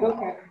 go ahead. Go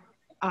ahead.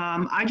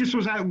 I just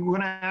was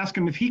going to ask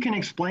him if he can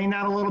explain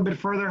that a little bit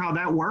further, how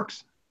that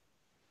works.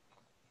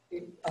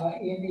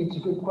 Andy, it's a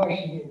good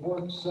question. It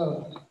works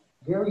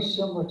very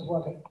similar to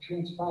what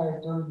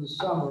transpired during the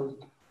summer,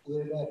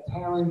 where the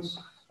parents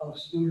of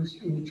students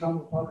in the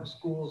Trumbull Public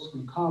Schools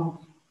can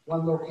come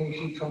one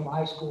location, Trumbull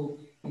High School,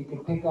 and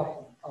can pick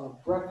up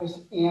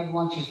breakfast and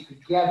lunches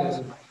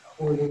together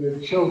for their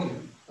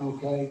children,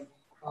 okay?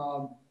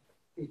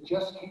 It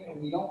just came,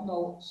 and we don't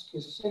know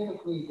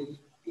specifically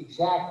the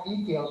exact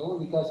details,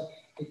 only because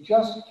it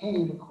just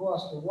came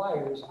across the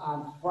wires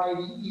on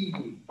Friday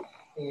evening.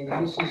 And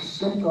Mrs.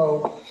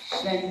 Simcoe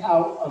sent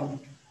out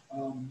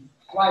a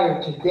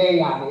flyer today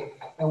on it,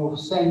 and we'll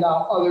send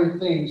out other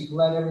things to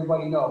let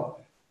everybody know.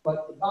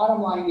 But the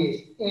bottom line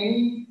is,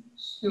 any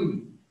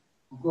student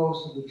who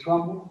goes to the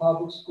Trumbull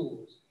Public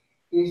Schools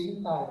is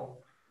entitled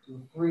to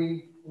a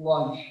free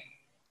lunch,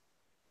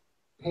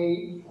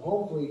 paid,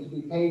 hopefully to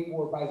be paid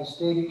for by the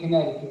state of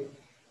Connecticut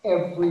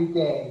every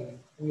day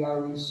we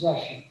are in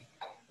session.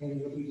 And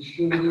it will be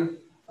distributed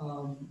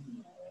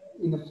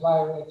in the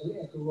flyer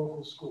at the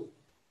local school.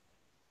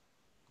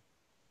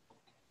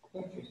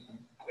 Interesting.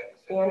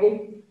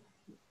 Andy?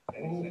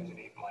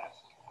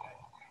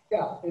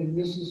 Yeah, and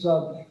this is,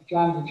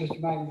 Jonathan just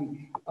reminded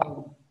me,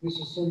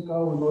 Mrs.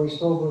 Simcoe and Lori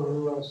Stover,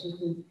 her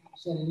assistant,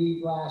 sent an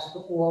e-blast to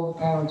all the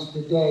parents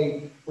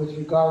today with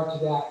regard to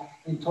that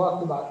and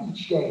talked about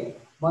each day,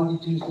 Monday,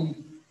 Tuesday,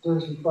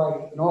 Thursday,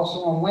 Friday, and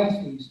also on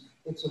Wednesdays,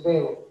 it's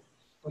available.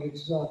 But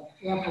it's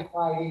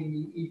amplified in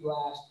the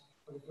e-blast.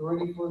 But if there are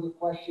any further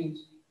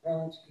questions,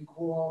 parents can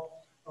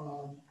call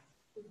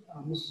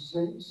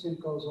Mrs.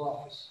 Simcoe's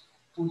office,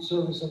 food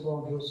service at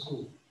Long Hill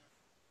School.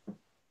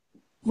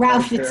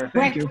 Ralph, it's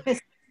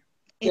breakfast.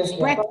 It's Yes,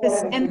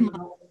 breakfast and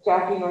lunch.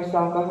 Jackie or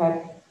Sal, go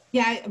ahead.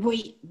 Yeah,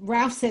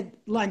 Ralph said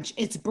lunch.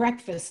 It's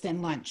breakfast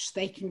and lunch.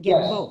 They can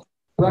get both.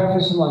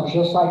 Breakfast and lunch,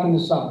 just like in the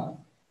summer.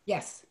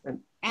 Yes.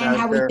 And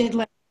how we did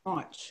last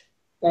March.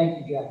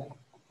 Thank you, Jackie.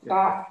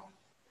 Scott?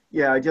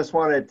 Yeah, I just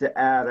wanted to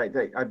add,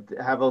 I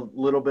have a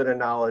little bit of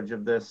knowledge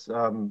of this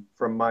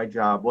from my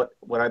job.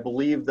 What I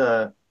believe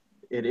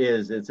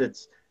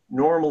it's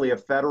normally a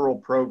federal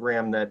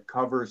program that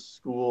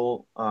covers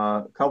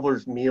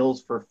covers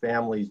meals for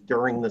families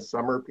during the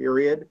summer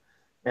period.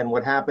 And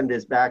what happened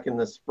is back in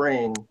the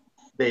spring,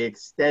 they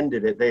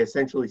extended it. They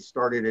essentially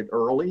started it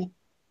early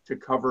to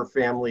cover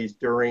families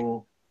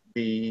during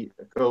the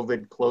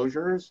COVID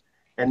closures.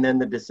 And then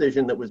the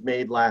decision that was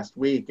made last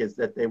week is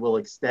that they will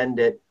extend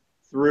it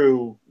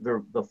through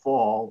the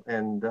fall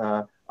and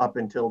up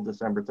until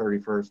December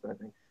 31st, I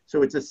think.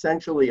 So it's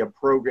essentially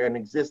an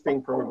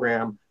existing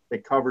program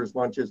that covers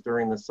lunches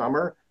during the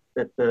summer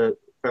that the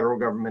federal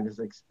government has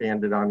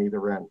expanded on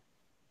either end.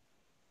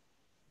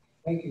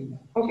 Thank you.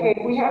 Okay,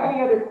 if we have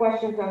any other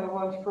questions on the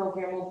lunch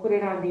program, we'll put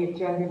it on the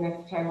agenda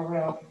next time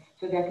around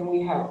so that we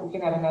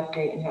can have an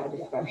update and have a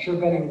discussion. I'm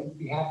sure Betty would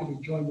be happy to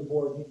join the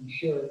board and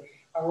share it.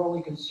 Our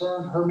only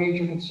concern, her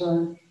major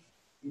concern,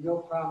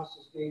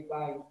 promises made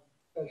by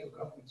federal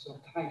government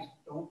sometimes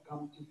don't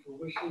come to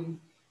fruition.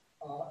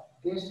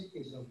 This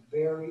is a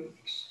very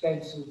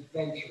expensive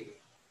venture,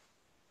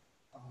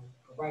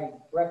 providing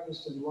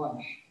breakfast and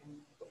lunch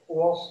to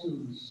all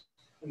students.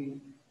 I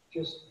mean,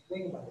 just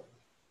think about it.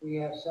 We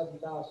have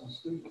 7,000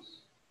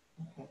 students.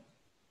 Okay.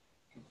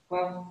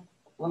 Well,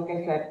 like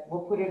I said,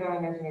 we'll put it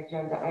on as an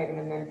agenda item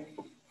and then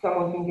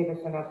someone can give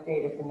us an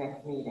update at the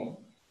next meeting.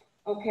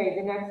 Okay,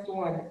 the next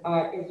one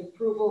is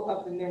approval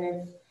of the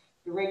minutes,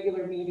 the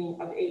regular meeting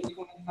of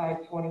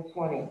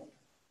 8/25/2020.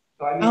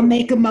 So I'll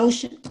make a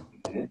motion.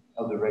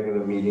 Of the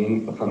regular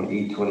meeting from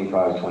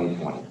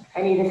 8/25/2020.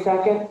 I need a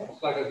second.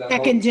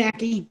 Second,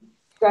 Jackie.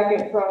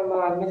 Second from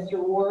Mr.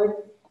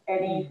 Ward.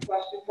 Any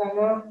questions on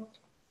that?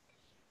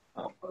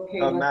 Okay.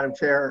 Madam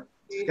Chair,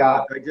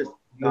 Scott, I just,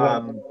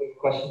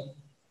 question.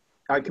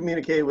 I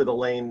communicated with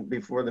Elaine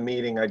before the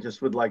meeting. I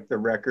just would like the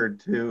record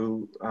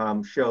to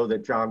show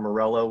that John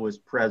Morello was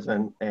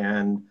present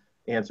and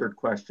answered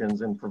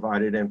questions and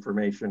provided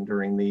information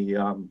during the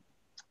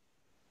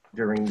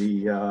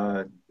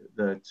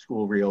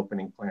school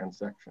reopening plan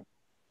section.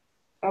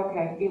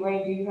 Okay,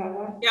 Elaine, do you have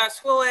that?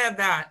 Yes, we'll add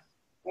that.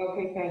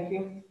 Okay, thank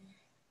you.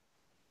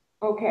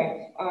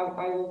 Okay,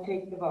 I will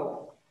take the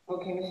vote.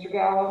 Okay, Mr.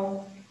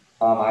 Gallo?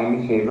 I'm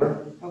in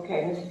favor.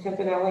 Okay, Mrs.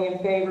 Timpanelli in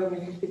favor,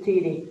 Mrs.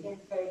 Petiti? In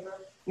favor.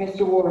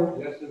 Mr.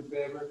 Ward? Yes, in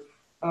favor.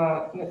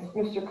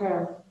 Mr.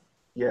 Kerr?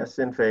 Yes,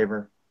 in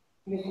favor.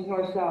 Mrs.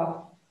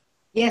 Norcell?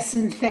 Yes,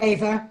 in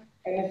favor.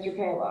 And Mr.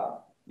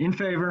 Kayla? In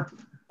favor.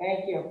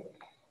 Thank you.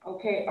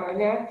 Okay, our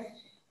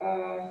next,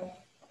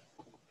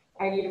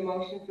 I need a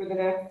motion for the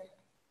next.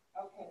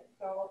 Okay,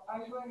 so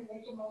I'm going to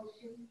make a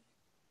motion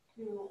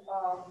to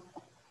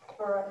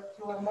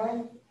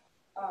amend.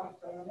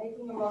 So I'm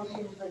making a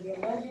motion for the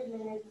amended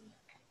minutes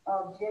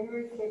of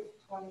January 6,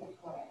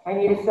 2020. I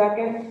need a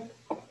second.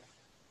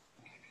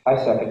 I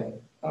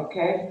second.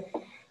 Okay.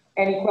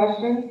 Any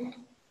questions?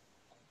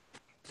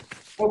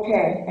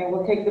 Okay, and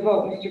we'll take the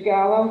vote. Mr.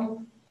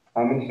 Gallo?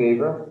 I'm in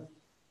favor.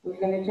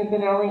 Lieutenant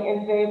Timpanelli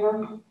in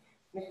favor.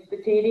 Mrs.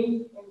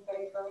 Petiti? In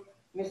favor.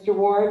 Mr.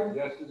 Ward?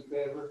 Yes, in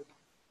favor.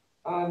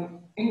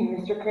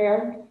 Mr.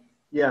 Kerr?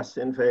 Yes,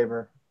 in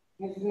favor.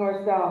 Mrs.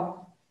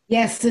 Norcell?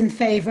 Yes, in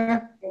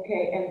favor.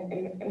 Okay,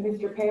 and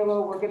Mr.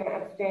 Palo, we're going to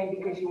abstain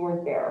because you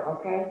weren't there,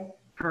 okay?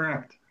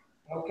 Correct.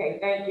 Okay,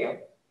 thank you.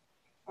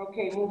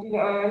 Okay, moving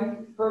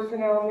on.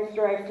 Personnel,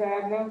 Mr.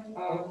 Isagna.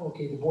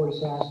 Okay, the board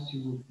is asked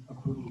to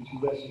approve the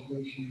 2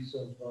 resignations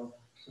of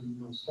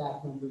some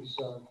staff members.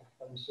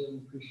 I would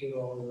certainly appreciate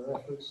all of their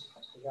efforts.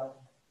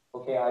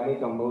 Okay, I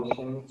make a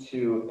motion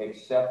to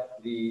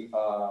accept the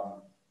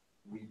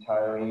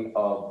retiring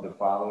of the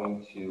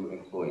following 2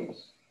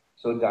 employees.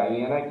 So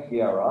Diana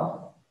Guerra,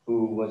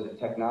 who was a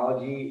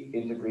technology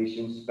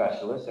integration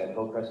specialist at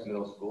Hillcrest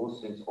Middle School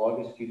since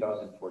August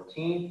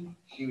 2014.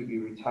 She would be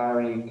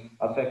retiring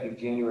effective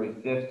January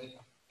 5th,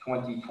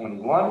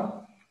 2021.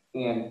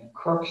 And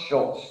Kirk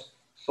Schultz,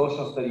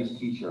 social studies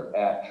teacher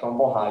at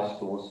Trumbull High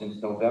School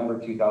since November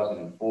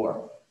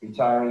 2004,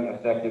 retiring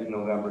effective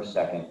November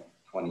 2nd,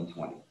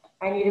 2020.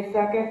 I need a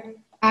second.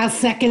 I'll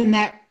second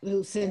that,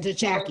 Lucinda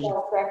Jackie.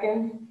 I'll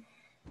second.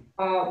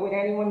 Would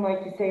anyone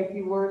like to say a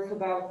few words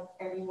about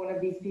any one of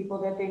these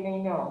people that they may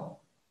know?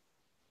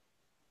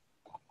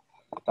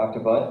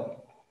 Dr. Budd?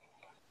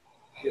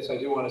 Yes, I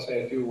do want to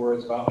say a few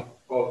words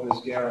about both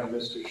Ms. Guerra and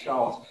Mr.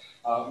 Schultz.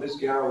 Ms.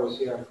 Guerra was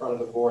here in front of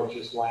the board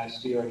just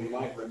last year, and you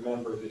might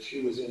remember that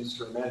she was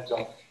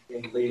instrumental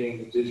in leading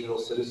the digital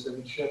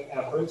citizenship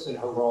efforts in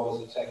her role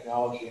as a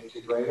technology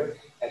integrator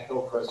at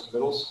Hillcrest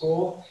Middle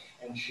School,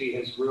 and she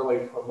has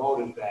really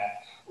promoted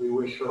that. We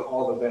wish her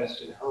all the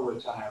best in her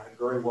retirement,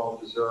 very well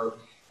deserved.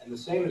 And the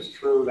same is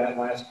true, that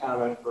last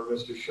comment, for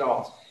Mr.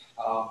 Schultz.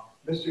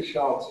 Mr.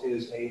 Schultz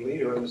is a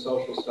leader in the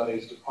social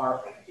studies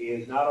department. He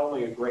is not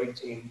only a great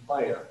team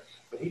player,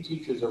 but he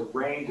teaches a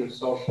range of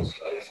social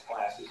studies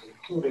classes,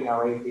 including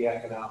our AP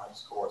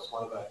Economics course,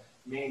 one of the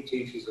main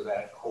teachers of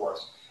that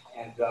course.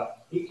 And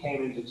he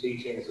came into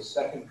teaching as a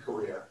second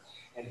career,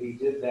 and he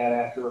did that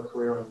after a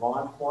career in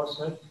law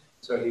enforcement.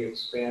 So he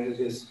expanded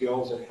his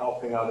skills in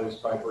helping others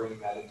by bringing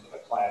that into the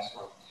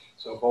classroom.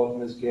 So both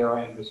Ms.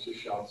 Guerra and Mr.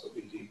 Schultz will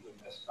be deeply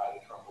missed by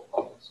the Trumbull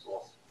Public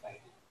Schools.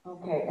 Thank you.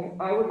 Okay,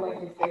 and I would like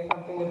to say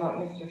something about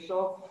Mr.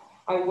 Schultz.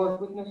 I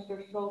worked with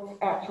Mr. Schultz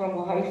at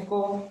Trumbull High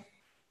School.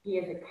 He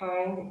is a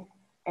kind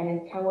and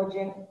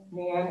intelligent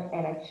man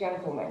and a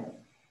gentleman.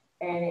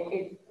 And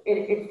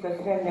it's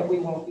a sin that we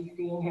won't be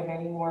seeing him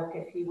anymore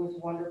because he was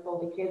wonderful.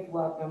 The kids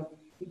loved him.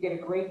 He did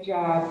a great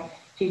job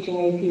teaching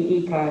AP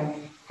Econ.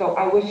 So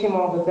I wish him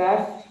all the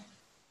best,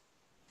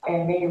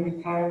 and may your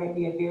retirement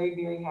be a very,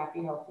 very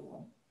happy, healthy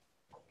one.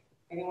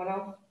 Anyone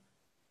else?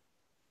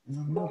 Okay,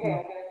 I'm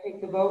going to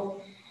take the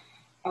vote.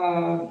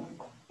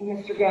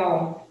 Mr.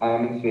 Gallo? I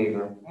am in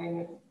favor.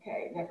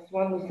 Okay, next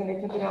one,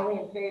 Lieutenant Timpanelli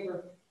in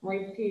favor. Marie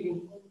Petiti?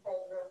 In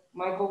favor.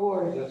 Michael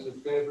Ward? Yes,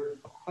 in favor.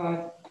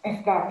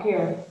 Scott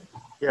Kerr?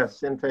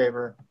 Yes, in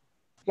favor.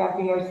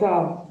 Jackie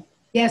Norcell?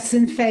 Yes,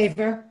 in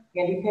favor.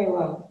 Andy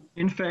Palo?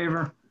 In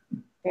favor.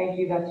 Thank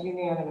you, that's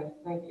unanimous.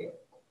 Thank you.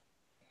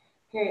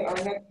 Okay, our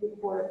next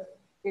report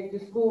is the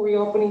school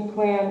reopening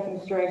plan.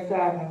 Mr.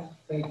 Isagna.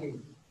 Thank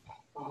you.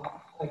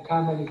 I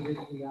commented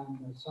briefly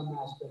on some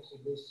aspects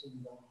of this,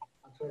 and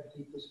I'll try to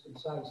keep this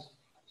concise.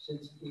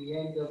 since the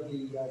end of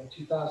the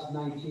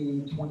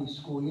 2019-20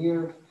 school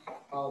year.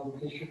 The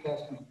district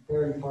has been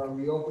preparing for a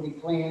reopening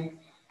plan,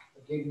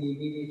 given the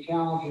immediate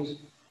challenges,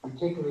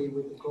 particularly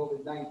with the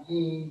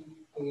COVID-19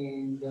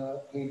 and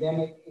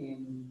pandemic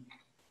and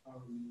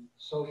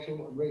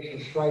social and racial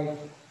strife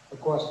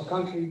across the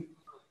country.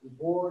 The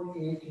board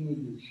and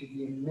community should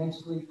be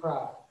immensely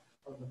proud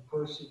of the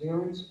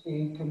perseverance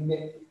and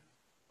commitment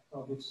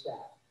of its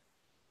staff.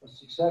 A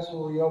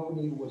successful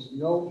reopening was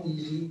no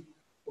easy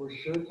or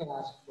sure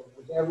task, but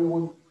with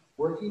everyone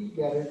working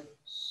together,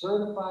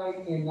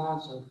 certified and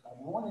non-certified.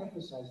 I want to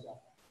emphasize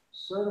that.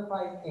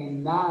 Certified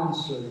and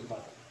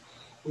non-certified.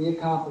 We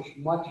accomplished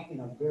much in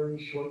a very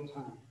short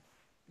time.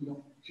 You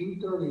know, June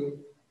 30th,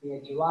 we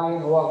had July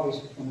and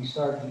August, and we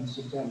started in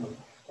September.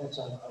 That's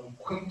a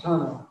quick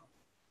turnaround.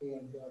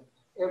 And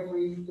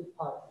every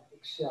department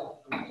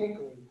excelled,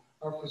 particularly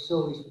our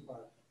facilities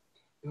department,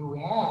 who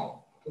had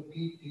the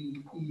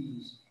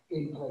PPEs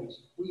in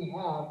place. We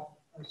have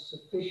a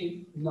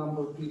sufficient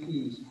number of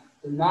PPEs.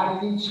 They're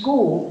not in each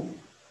school,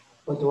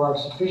 but there are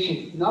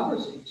sufficient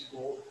numbers in each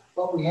school.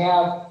 But we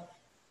have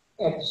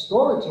at the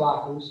storage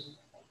lockers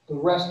the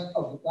rest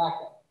of the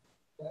backup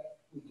that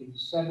we can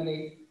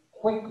disseminate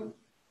quickly.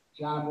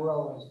 John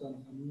Morello has done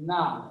a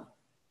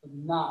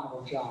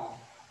phenomenal job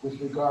with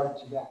regard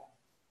to that.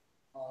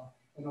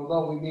 And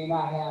although we may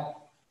not have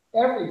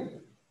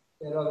everything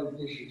that other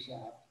districts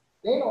have,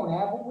 they don't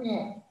have what we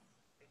have.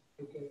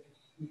 Okay,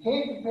 you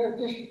can't compare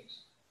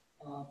districts.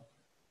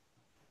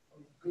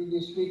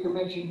 Previous speaker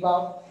mentioned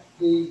about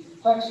the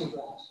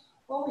plexiglass.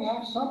 Well, we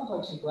have some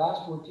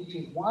plexiglass where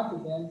teachers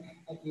wanted them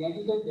at the end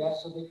of their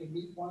desk so they can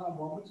meet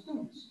one-on-one with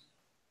students.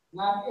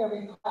 Not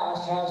every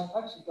class has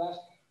plexiglass.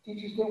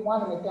 Teachers didn't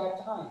want them at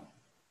that time.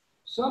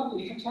 Some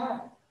districts have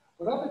it,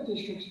 but other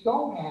districts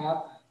don't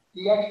have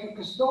the extra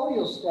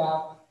custodial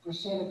staff for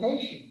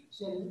sanitization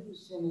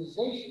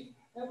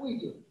that we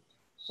do.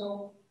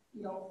 So,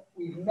 you know,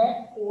 we've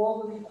met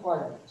all the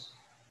requirements,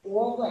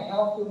 all the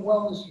health and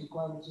wellness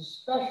requirements,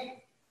 especially.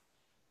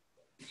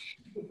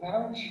 The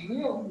parents should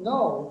really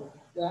know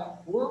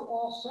that we're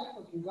all set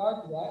with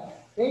regard to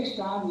that based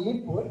on the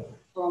input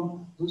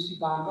from Lucy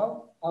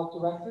Bongo, health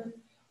director,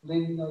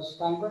 Lynn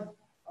Steinberg,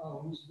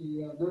 who's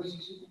the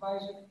nursing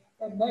supervisor,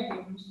 and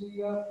Megan, who's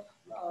the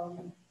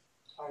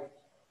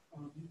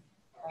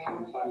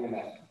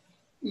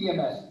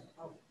EMS.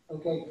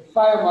 Okay,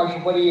 fire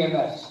marshal, but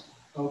EMS.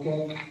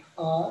 Okay,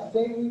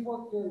 we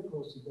work very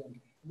closely with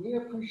them. We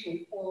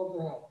appreciate all of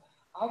their help.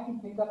 I can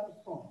pick up the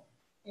phone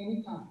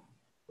anytime,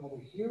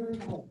 whether here or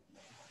at home,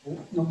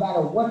 no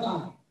matter what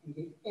time, and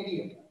get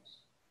any of those,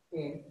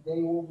 and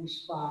they will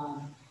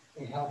respond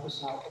and help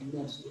us out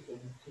immensely. And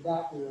for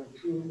that, we are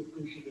truly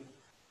appreciative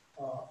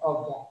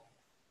of that.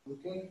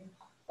 Okay.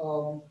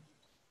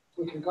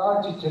 With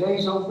regard to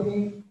today's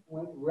opening,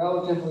 went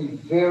relatively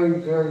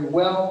very, very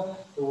well.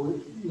 There were,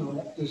 you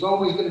know, there's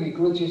always going to be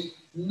glitches,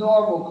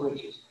 normal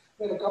glitches.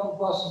 We had a couple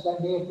buses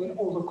that may have been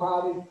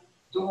overcrowded.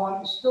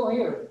 Dawn is still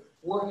here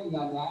working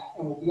on that,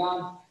 and we'll be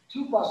on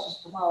 2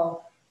 buses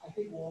tomorrow. I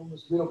think we're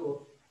almost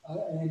Middlebrook,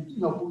 and you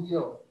know, Booth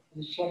Hill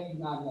is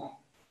checking on that.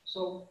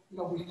 So, you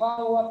know, we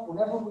follow up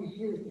whenever we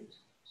hear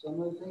things. Some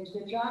of the things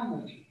that John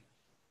mentioned,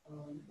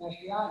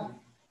 Mastriani,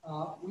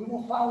 we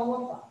will follow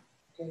up on.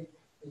 Okay,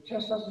 it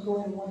just doesn't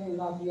go in one ear and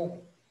not the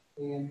other.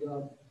 And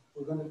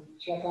we're going to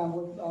check on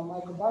what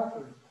Michael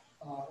Barker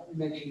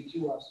mentioned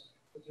to us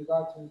with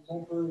regard to the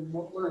temporary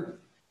remote learning.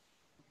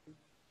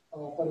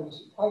 But it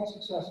was quite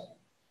successful.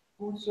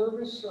 Food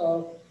service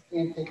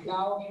and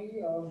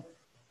technology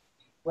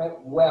went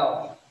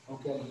well.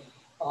 Okay.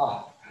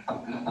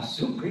 A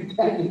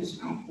superintendent's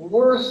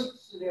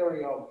worst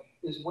scenario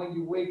is when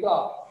you wake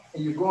up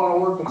and you're going to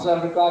work at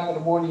 7 o'clock in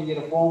the morning, you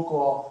get a phone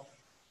call.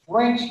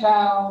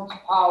 Frenchtown's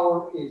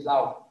power is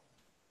out.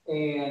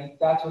 And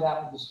that's what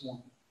happened this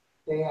morning.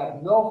 They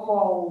have no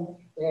phone,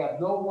 they have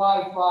no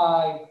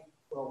Wi-Fi.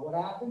 Well, what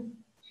happened?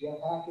 Jeff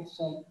Hackett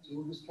sent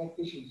 2 of his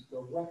technicians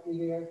directly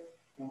there,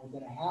 and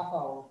within a half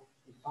hour,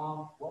 they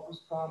found what was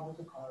the problem with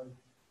the card.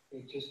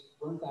 It just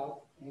burnt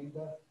out, and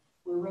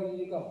we're ready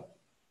to go.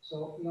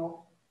 So, you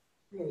know,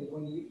 really,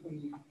 when you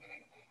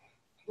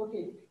look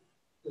at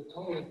the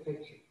total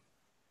picture,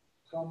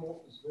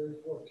 Trumbull is very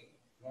fortunate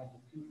to have the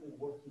people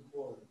working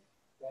for it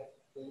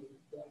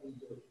that we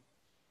do.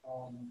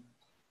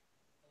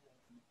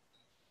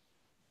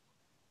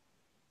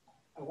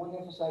 I want to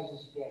emphasize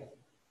this again.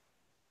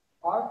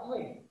 Our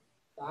plan,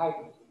 the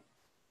hybrid plan,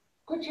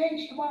 could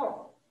change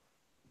tomorrow.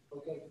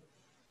 Okay?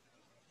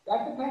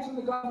 That depends on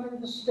the governor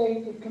of the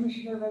state, the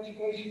commissioner of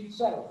education,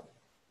 etc.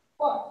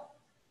 But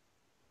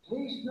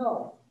please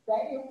know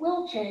that it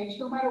will change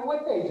no matter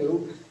what they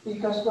do,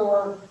 because there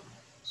are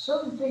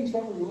certain things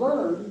that we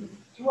learn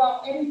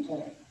throughout any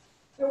plan.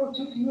 There were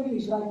 2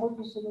 communities, and I put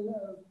this in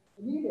an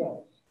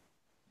email.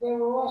 They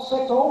were all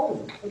set to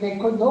open, and they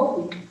couldn't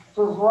open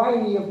for a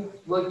variety of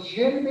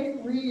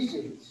legitimate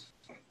reasons,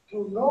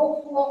 through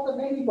no fault of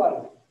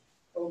anybody.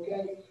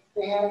 Okay,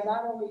 they had to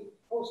not only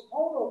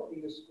postpone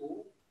opening the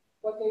school,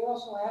 but they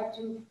also had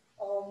to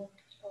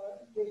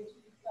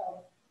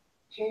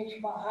change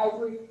from a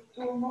hybrid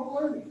to remote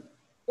learning.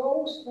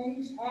 Those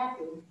things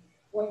happen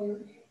when you're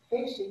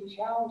facing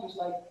challenges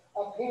like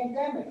a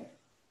pandemic.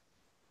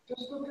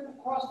 Just looking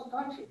across the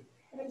country.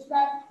 And it's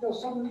not, you know,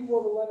 somebody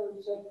wrote a letter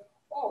and said,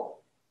 oh,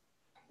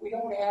 we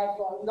don't have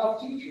enough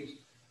teachers.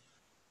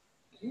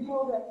 Do you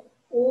know that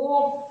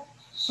all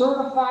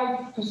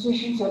certified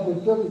positions have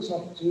been filled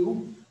except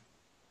 2,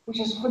 which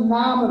is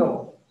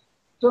phenomenal.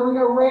 During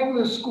a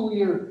regular school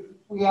year,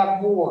 we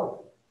have more.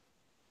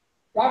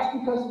 That's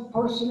because of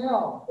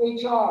personnel,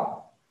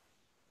 HR.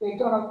 They've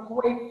done a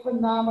great,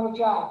 phenomenal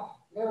job.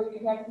 Mary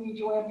Konechny,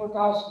 Joanne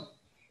Prokowski,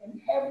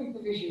 and every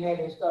division head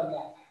has done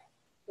that.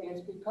 And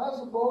it's because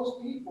of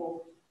those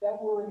people that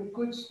we're in a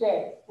good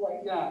stead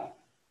right now.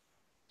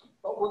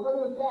 But we're going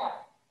to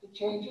adapt to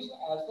changes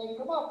as they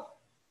come up.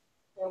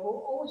 And we're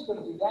always going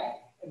to do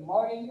that. And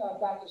Marty,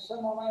 Dr.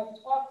 Semmel and I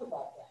have talked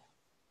about that.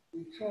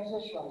 We've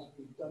transitioned.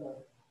 We've done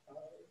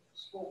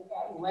spoke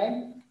at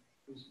length.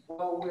 He's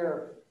well aware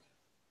of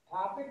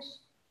topics.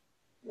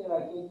 And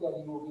I think that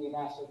he will be an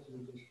asset to the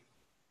district.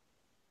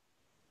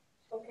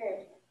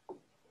 Okay.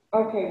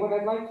 Okay, what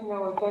I'd like to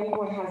know, if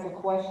anyone has a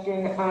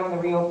question on the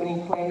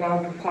reopening plan,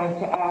 now's the time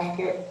to ask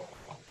it.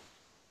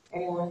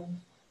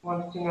 Anyone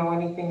wants to know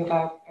anything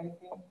about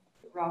anything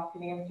that Ralph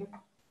can answer?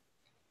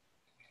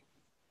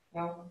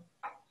 No?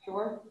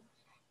 Sure?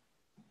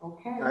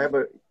 Okay. I have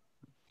a,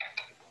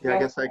 yeah, I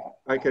guess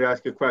I could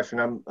ask a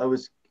question. I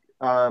was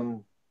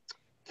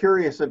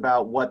curious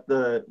about what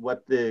the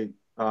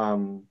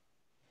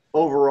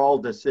overall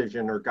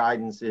decision or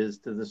guidance is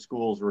to the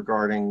schools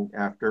regarding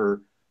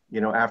after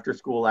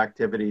school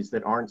activities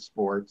that aren't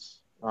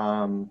sports,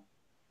 clubs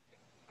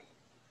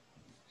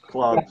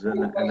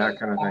and that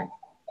kind of thing.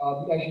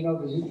 As you know,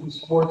 the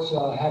sports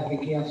have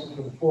been canceled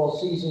for the fall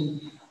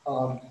season.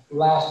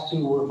 Last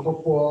 2 were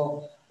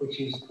football, which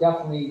is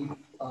definitely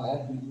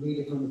have been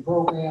deleted from the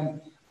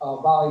program.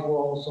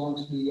 Volleyball, as long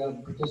as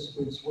the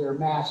participants wear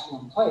masks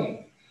when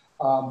playing.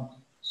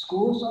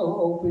 Schools are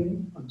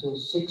open until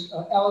 6,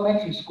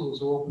 elementary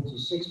schools are open until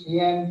 6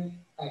 p.m.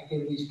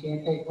 Activities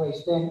can't take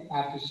place then.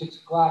 After 6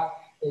 o'clock,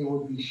 they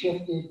will be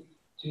shifted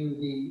to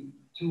the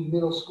 2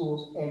 middle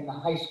schools and the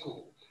high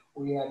school.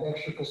 We have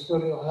extra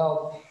custodial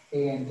help,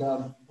 and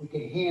we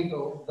can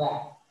handle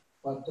that.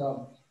 But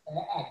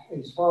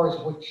as far as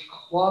which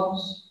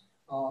clubs,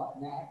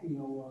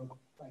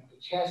 like the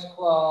chess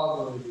club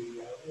or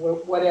the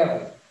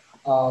whatever,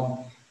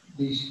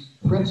 these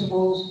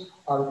principals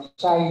are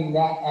deciding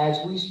that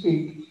as we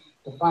speak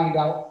to find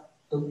out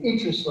the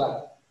interest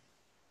level.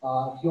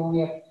 If you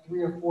only have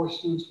 3 or 4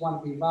 students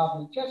want to be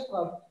involved in the chess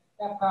club,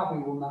 that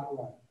probably will not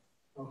run.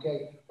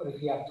 Okay, but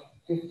if you have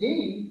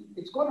 15,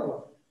 it's going to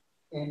run,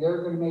 and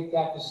they're going to make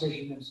that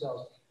decision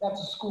themselves.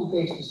 That's a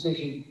school-based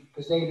decision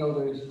because they know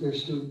their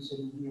students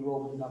and the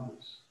enrollment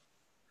numbers.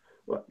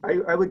 Well,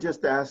 I would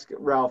just ask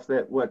Ralph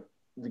that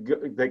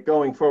that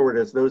going forward,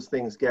 as those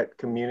things get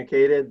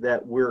communicated,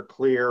 that we're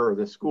clear, or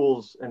the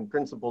schools and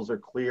principals are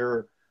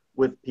clear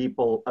with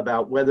people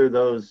about whether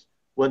those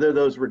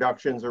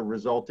reductions are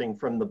resulting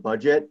from the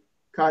budget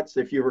cuts.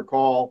 If you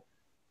recall,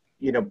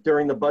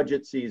 during the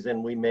budget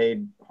season, we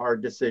made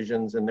hard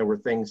decisions, and there were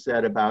things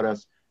said about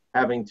us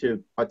having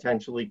to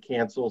potentially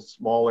cancel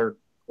smaller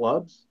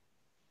clubs.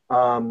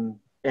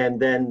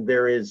 And then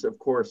there is, of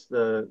course,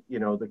 the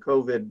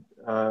COVID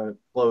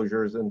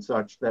closures and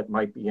such that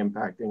might be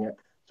impacting it.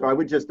 So I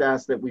would just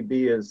ask that we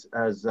be as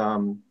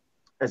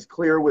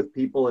clear with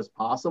people as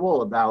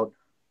possible about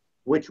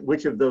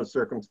which of those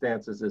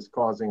circumstances is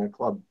causing a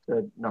club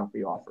to not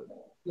be offered.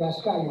 Yeah,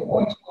 Scott, your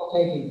point's well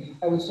taken.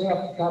 I would say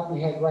off the top of my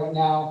head right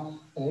now,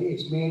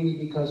 it's mainly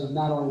because of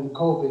not only the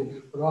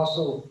COVID, but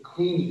also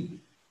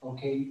cleaning,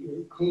 okay?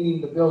 Cleaning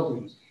the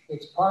buildings.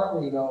 It's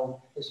partly,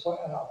 though, it's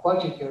a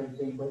budgetary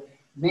thing, but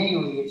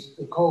mainly it's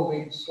the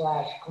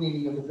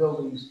COVID/cleaning of the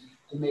buildings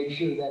to make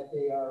sure that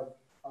they are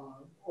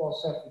all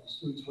set for the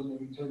students when they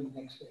return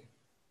the next day.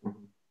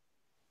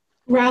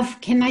 Ralph,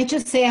 can I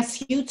just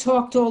ask, you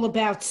talked all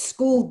about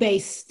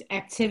school-based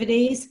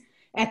activities.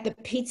 At the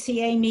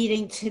PTA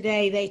meeting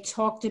today, they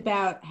talked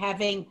about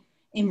having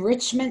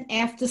enrichment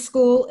after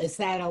school. Is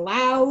that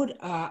allowed?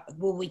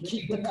 Will we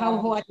keep the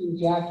cohort?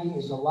 Jackie,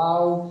 is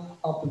allowed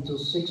up until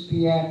 6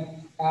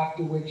 p.m.,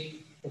 after which,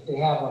 if they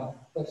have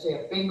let's say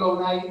a bingo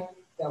night,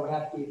 that would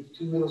have to be the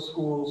 2 middle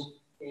schools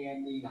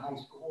and the high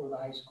school, or the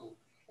high school.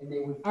 And they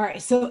would. All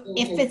right, so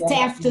if it's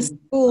after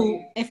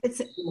school, if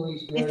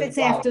it's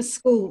after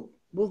school,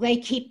 will they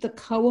keep the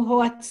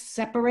cohorts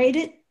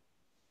separated?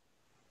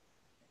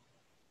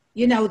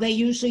 They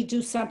usually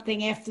do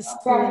something after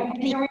school. Jackie,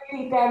 can you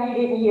repeat that? We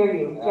didn't hear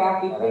you.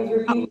 Jackie, please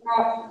repeat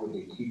that. Would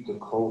they keep the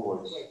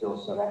cohorts still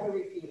separate? Let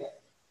me repeat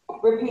it.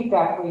 Repeat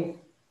that, please.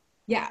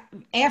 Yeah,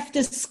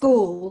 after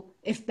school,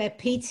 if the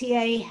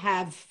PTA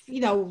have,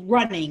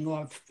 running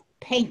or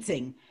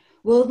painting,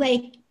 will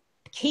they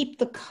keep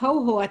the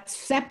cohorts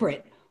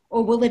separate?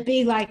 Or will it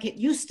be like it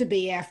used to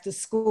be after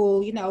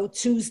school,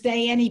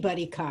 Tuesday,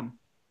 anybody come?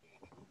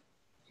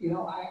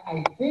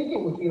 I think it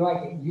would be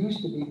like it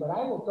used to be, but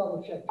I will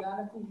double check.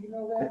 Jonathan, you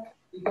know that?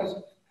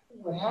 Because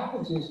what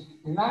happens is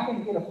you're not going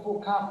to get a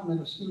full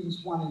complement of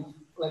students wanting,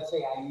 let's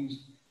say I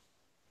use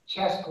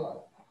chess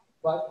club,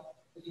 but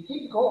if you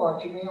keep the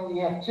cohorts, you may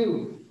only have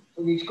 2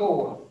 from each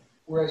cohort,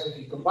 whereas if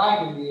you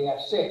combine them, you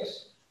have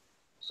 6.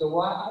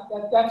 So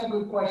that's a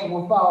good question.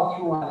 We'll follow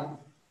through on it.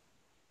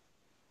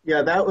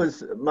 Yeah, that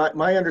was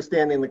my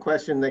understanding. The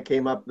question that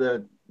came up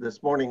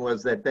this morning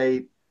was that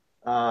they,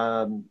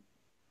 the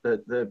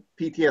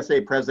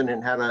PTSA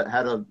president had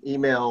a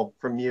email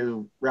from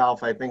you,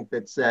 Ralph, I think,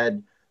 that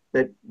said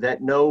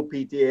that no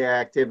PTA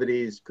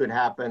activities could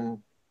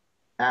happen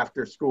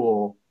after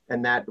school,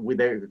 and that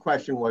the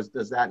question was,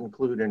 does that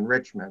include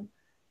enrichment?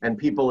 And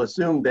people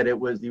assumed that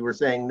you were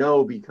saying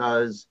no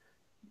because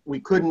we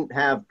couldn't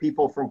have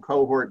people from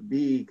cohort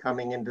B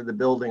coming into the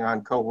building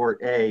on cohort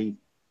A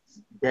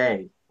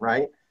day,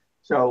 right?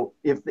 So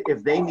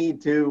if they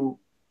need to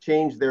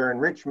change their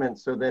enrichment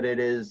so that it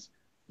is,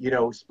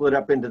 split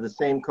up into the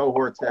same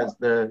cohorts as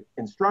the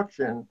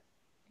instruction,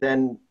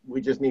 then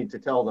we just need to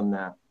tell them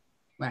that.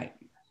 Right.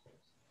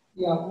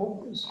 Yeah,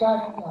 well,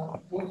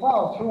 Scott, we'll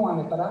follow through on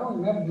it, but I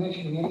don't remember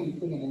mentioning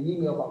anything in an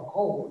email about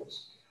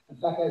cohorts. In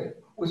fact, I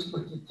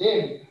whispered to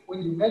Tim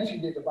when you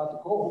mentioned it about the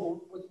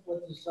cohort,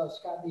 what does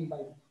Scott mean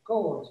by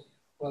cohorts?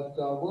 But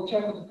we'll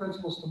check with the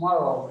principals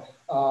tomorrow.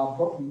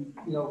 But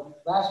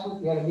last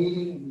week we had a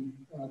meeting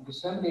and we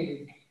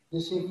disseminated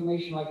this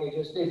information like I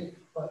just did.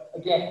 But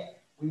again,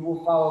 we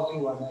will follow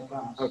through on that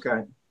promise.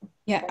 Okay.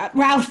 Yeah,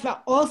 Ralph,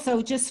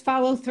 also just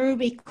follow through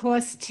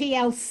because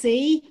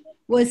TLC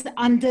was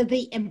under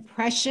the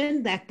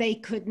impression that they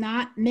could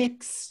not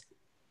mix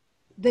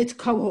the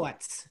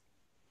cohorts.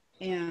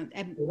 And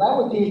well, that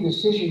would be a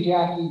decision,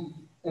 Jackie,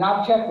 and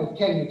I'll check with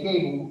Ken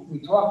McCabe. We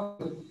talk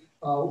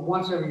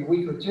once every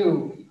week or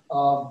 2.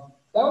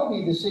 That would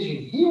be a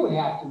decision he would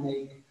have to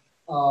make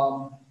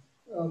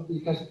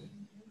because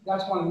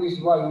that's one of the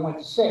reasons why we went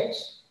to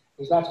 6,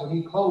 because that's when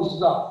he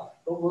closes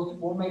up. But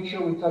we'll make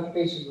sure we touch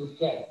bases with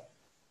Ken.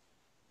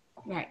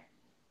 Right.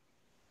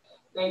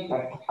 Thank you.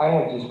 I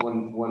have just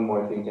one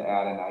more thing to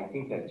add, and I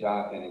think that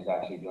Jonathan is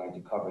actually going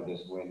to cover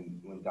this when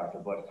Dr.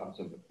 Budd comes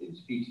in and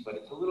speaks, but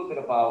it's a little bit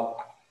about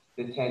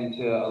the 10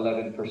 to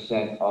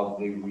 11% of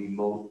the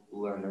remote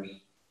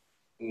learners.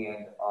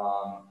 And,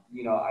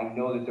 I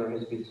know that there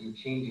has been some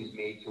changes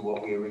made to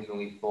what we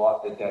originally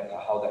thought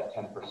how that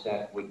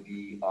 10% would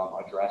be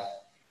addressed.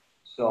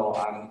 So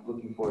I'm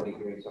looking forward to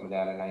hearing some of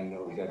that, and I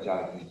know that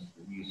Jonathan,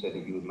 you said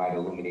that you might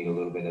illuminate a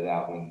little bit of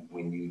that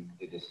when you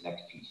did this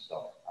next piece.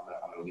 So I'm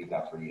gonna leave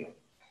that for you.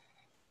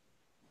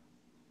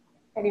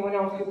 Anyone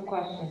else with a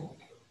question?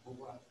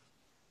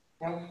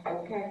 No?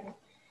 Okay.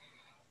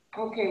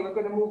 Okay, we're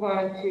going to move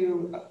on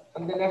to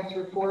the next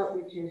report,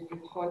 which is the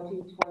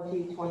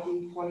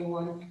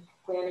 2020-2021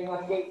 planning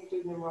update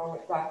student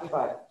enrollment. Dr.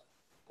 Budd.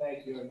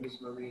 Thank you, and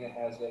Ms. Marina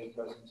has a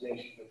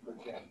presentation to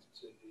present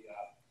to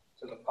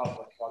the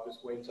public. I'll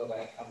just wait till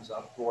that comes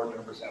up. Board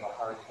members have a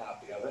hard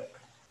copy of it.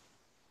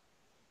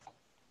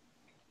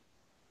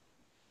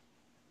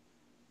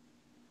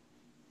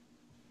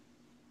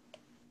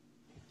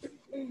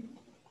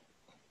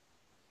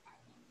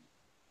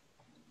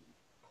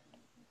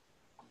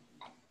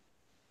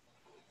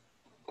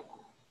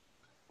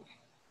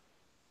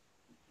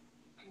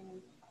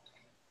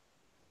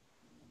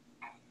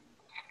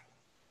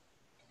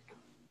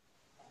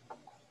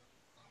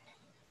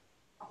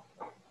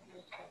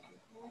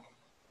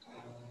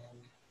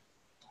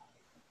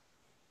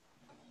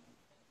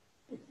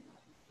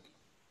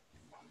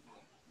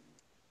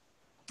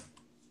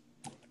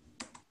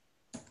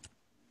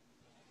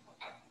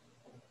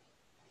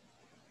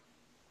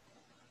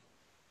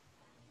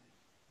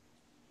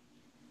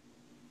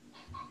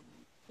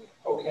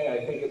 Okay,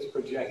 I think it's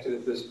projected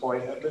at this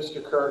point.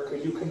 Mr. Kirk,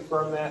 could you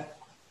confirm that?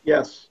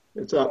 Yes,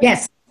 it's up.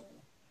 Yes.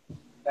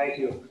 Thank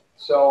you.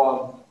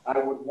 So I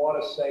would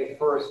want to say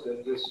first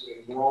that this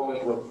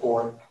enrollment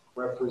report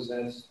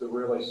represents the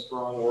really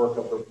strong work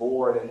of the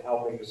board in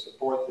helping to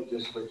support the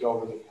district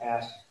over the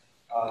past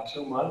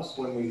 2 months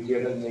when we've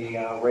given the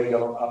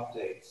regular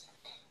updates.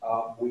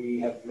 We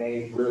have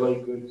made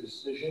really good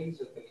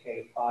decisions at the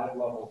K-5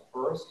 level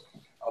first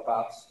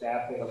about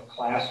staffing of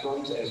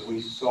classrooms as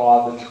we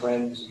saw the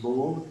trends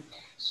move.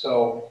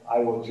 So I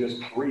will just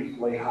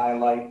briefly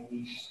highlight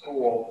each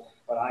school,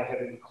 but I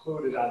have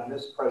included on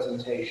this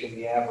presentation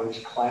the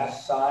average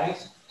class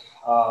size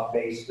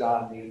based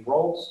on the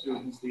enrolled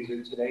students. These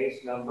are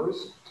today's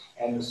numbers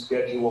and the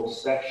scheduled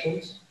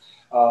sections.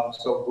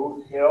 So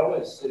Booth Hill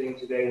is sitting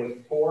today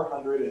with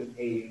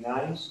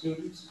 489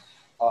 students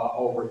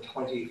over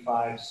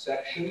 25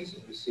 sections.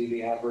 You see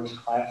the average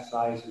class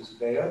size is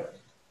there.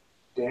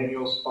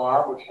 Daniels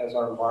Farm, which has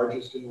our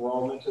largest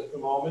enrollment at the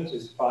moment,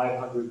 is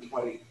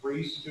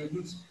 523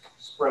 students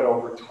spread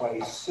over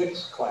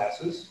 26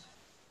 classes.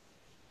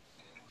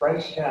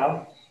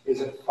 Frenchtown is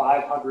at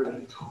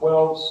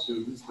 512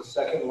 students, the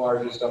second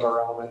largest of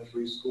our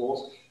elementary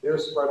schools. They're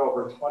spread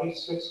over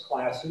 26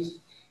 classes.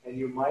 And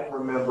you might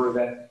remember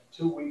that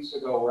 2 weeks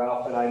ago,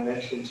 Ralph and I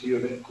mentioned to you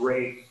that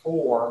grade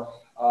 4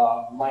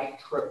 might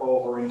trip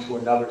over into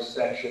another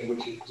section,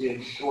 which it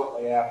did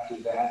shortly after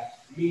that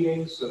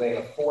meeting. So they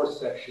have 4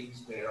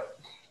 sections there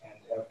and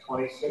have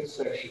 26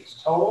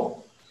 sections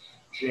total.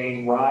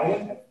 Jane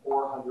Ryan at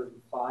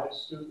 405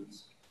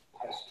 students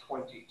has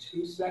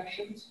 22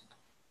 sections.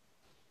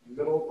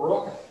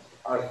 Middlebrook,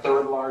 our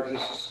 3rd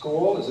largest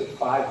school, is at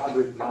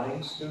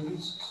 509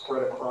 students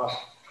spread across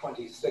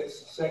 26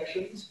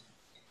 sections.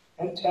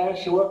 And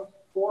Tashua,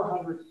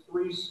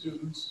 403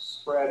 students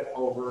spread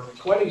over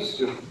 20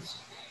 students.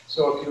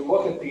 So if you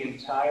look at the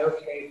entire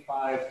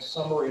K-5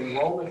 summary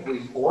enrollment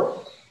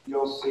report,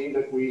 you'll see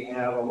that we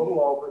have a little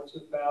over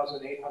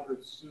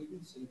 2,800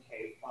 students in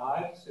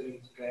K-5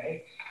 sitting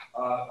today,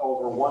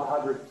 over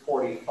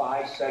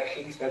 145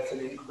 sections. That's an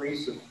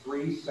increase of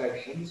 3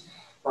 sections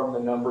from the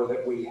number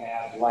that we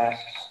had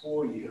last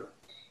school year.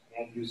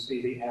 And you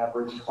see the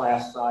average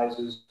class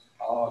sizes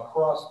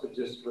across the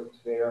district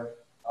there,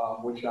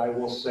 which I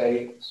will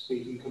say,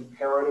 speaking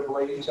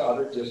comparatively to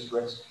other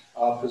districts,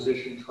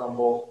 position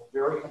Trumbull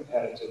very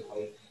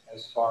competitively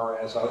as far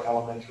as our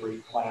elementary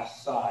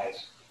class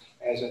size.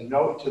 As a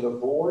note to the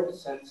board,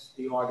 since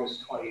the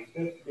August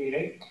 25th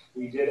meeting,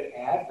 we did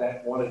add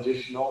that 1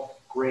 additional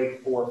grade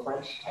 4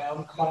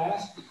 Frenchtown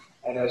class.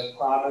 And as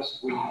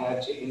promised, we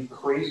did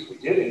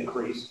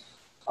increase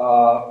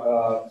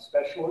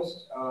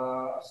specialist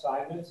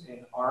assignments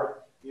in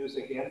art,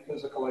 music, and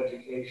physical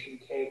education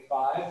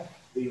K-5.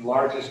 The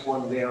largest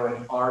one there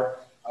in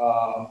art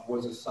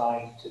was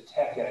assigned to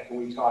Tech Ed.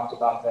 We talked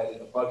about that in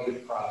the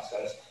budget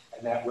process,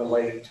 and that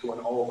related to an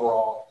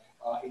overall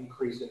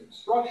increase in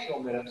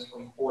instructional minutes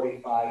from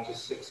 45 to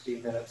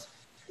 60 minutes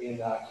in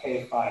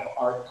K-5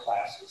 art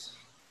classes.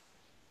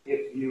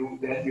 If you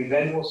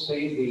then will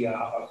see the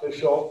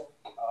official,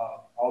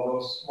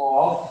 although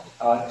small,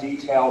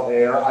 detail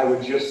there. I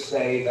would just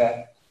say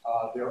that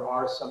there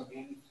are some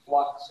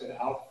influx and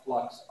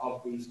outflux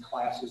of these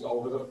classes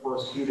over the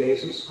first few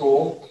days of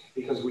school,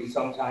 because we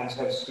sometimes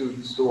have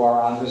students who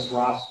are on this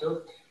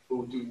roster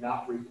who do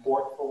not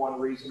report for one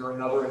reason or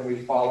another, and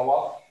we follow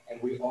up.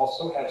 And we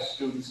also have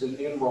students in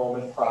the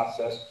enrollment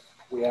process.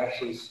 We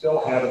actually still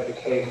have at the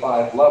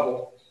K-5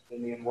 level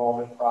in the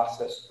enrollment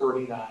process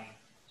 39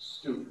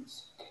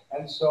 students.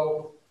 And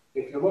so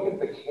if you look at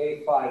the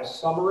K-5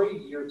 summary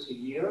year to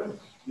year,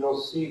 you'll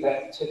see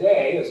that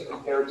today, as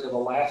compared to the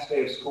last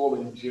day of school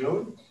in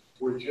June,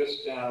 we're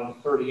just down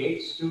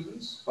 38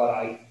 students, but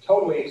I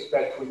totally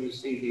expect when you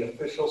see the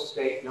official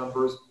state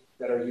numbers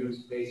that are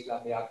used based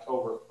on the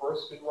October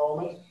 1st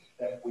enrollment,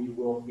 that we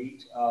will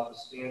meet the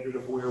standard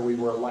of where we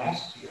were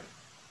last year.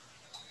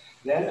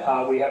 Then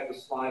we have the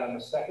slide on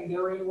the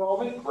secondary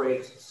enrollment,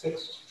 grades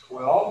 6 to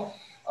 12.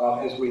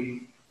 As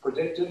we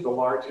predicted, the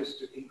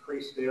largest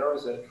increase there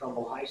is at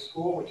Trumbull High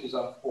School, which is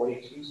up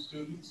 42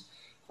 students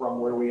from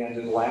where we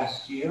ended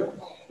last year.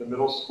 The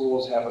middle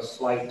schools have a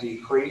slight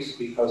decrease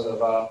because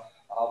of a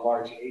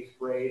large 8th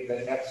grade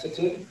that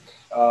exited.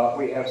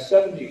 We have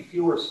 70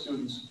 fewer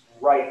students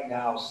right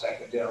now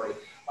secondary,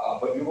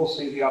 but you will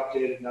see the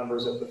updated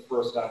numbers at the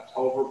first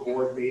October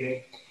board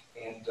meeting,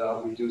 and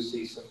we do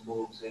see some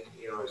moves in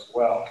here as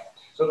well.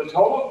 So the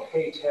total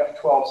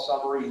K-12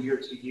 summary year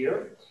to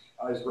year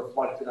is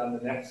reflected on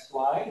the next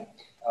slide.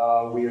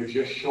 We are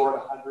just short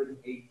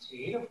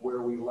 118 of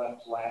where we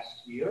left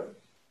last year,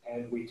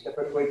 and we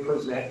typically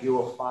present you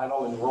a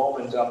final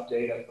enrollment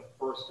update at the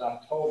first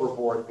October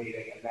board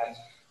meeting, and that's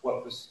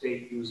what the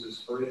state uses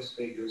for its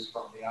figures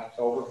from the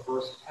October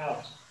 1st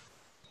count.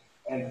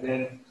 And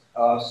then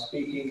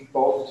speaking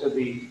both to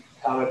the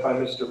comment by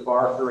Mr.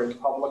 Barker in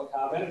public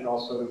comment and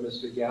also to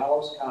Mr.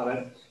 Gallo's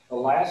comment, the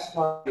last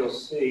slide you'll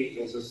see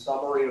is a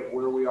summary of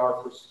where we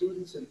are for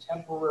students in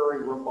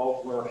temporary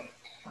remote learning.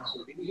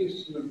 So these are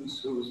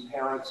students whose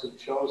parents have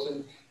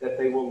chosen that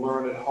they will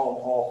learn at home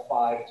all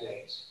 5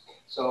 days.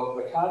 So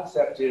the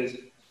concept is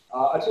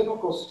a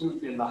typical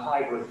student in the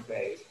hybrid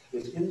phase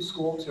is in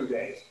school 2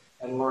 days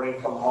and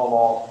learning from home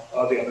all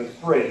the other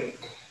 3.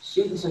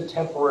 Students in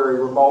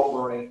temporary remote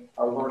learning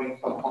are learning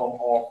from home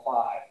all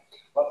 5,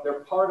 but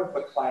they're part of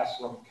the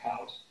classroom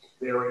count.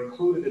 They're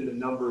included in the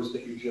numbers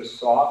that you just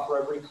saw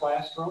for every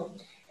classroom,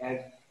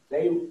 and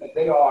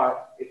they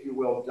are, if you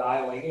will,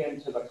 dialing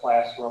into the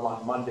classroom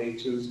on Monday,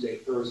 Tuesday,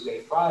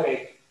 Thursday,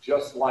 Friday,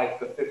 just like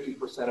the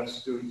 50% of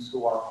students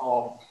who are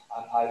home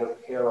on either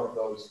pair of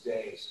those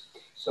days.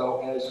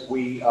 So as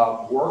we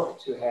work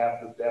to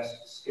have the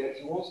best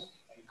schedules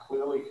and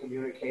clearly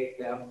communicate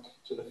them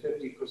to the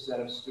 50%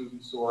 of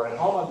students who are at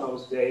home on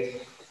those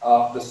days,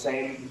 the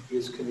same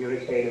is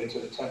communicated to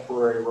the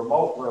temporary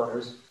remote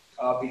learners,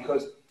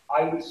 because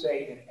I would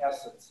say, in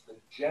essence, the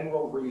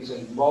general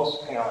reason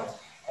most parents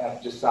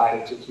have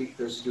decided to keep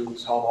their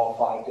students home all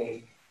 5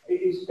 days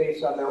is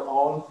based on their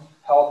own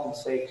health and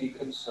safety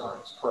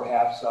concerns,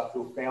 perhaps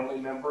through family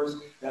members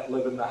that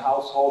live in the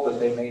household that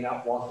they may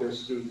not want their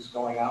students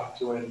going out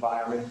to an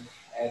environment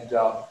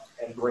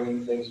and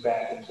bringing things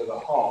back into the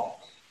home.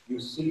 You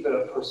see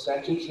the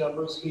percentage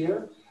numbers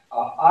here.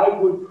 I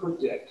would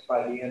predict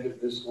by the end of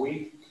this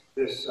week,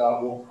 this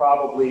will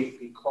probably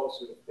be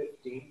closer to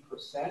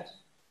 15%.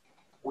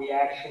 We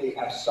actually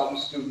have some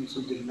students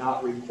who did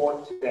not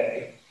report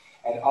today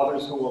and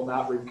others who will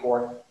not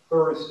report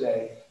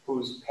Thursday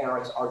whose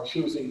parents are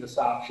choosing this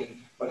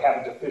option but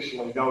haven't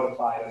officially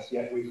notified us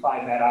yet. We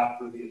find that out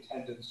through the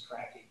attendance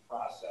tracking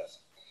process.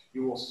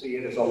 You will see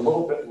it is a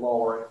little bit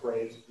lower at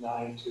grades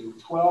 9 to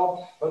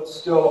 12, but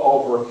still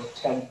over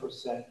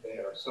 10%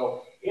 there.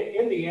 So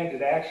in the end,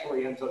 it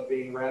actually ends up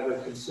being rather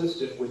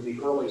consistent with the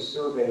early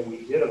survey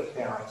we did of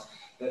parents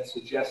that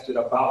suggested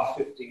about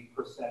 15%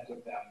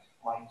 of them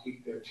might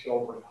keep their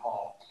children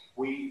home.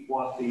 We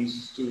want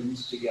these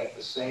students to get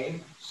the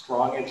same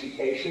strong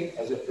education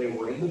as if they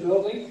were in the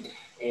building,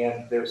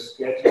 and their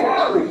schedule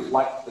to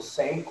reflect the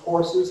same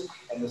courses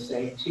and the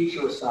same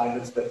teacher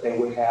assignments that they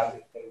would have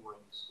if they were in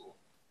the school.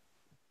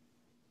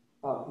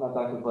 Now,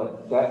 Dr.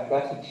 Blood,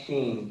 that's a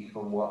change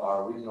from what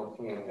our original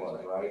plan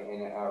was, right?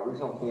 And our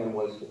original plan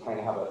was to kind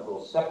of have a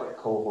little separate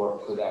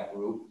cohort for that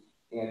group,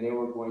 and they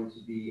were going to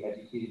be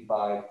educated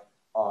by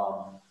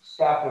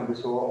staff members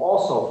who are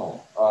also home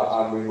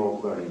on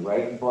remote learning,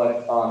 right?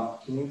 But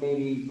can you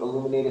maybe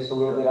illuminate us a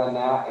little bit on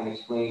that and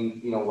explain,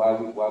 you know, why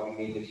we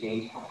made the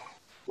change?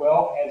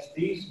 Well, as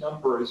these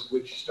numbers,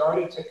 which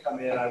started to come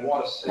in, I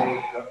want to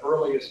say the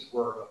earliest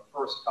were the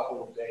first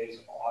couple of days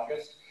of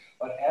August,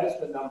 but as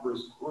the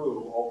numbers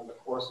grew over the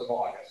course of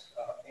August,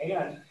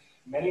 and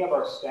many of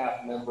our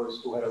staff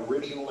members who had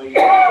originally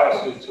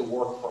requested to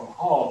work from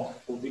home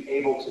will be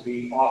able to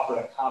be offered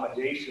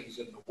accommodations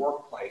in the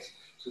workplace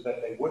so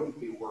that they wouldn't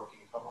be working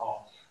from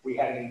home. We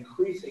had an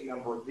increasing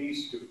number of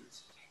these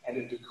students and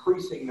a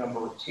decreasing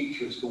number of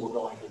teachers who were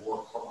going to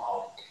work from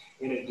home.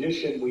 In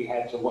addition, we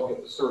had to look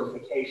at the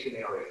certification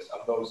areas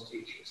of those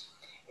teachers,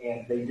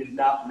 and they did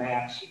not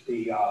match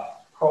the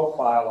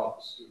profile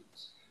of the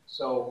students.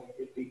 So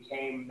it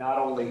became not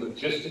only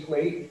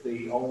logistically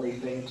the only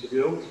thing to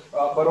do,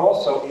 but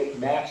also it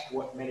matched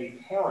what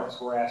many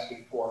parents were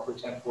asking for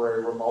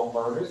temporary remote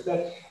learners,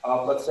 that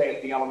let's say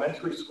at the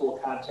elementary school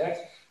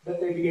context, that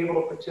they be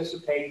able to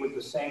participate with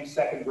the same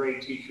second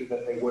grade teacher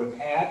that they would have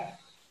had,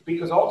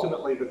 because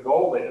ultimately the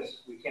goal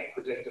is, we can't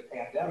predict a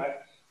pandemic,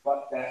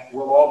 but that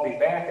we'll all be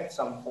back at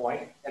some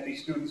point, and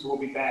these students will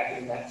be back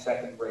in that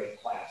second grade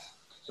class.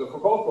 So for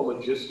both the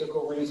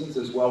logistical reasons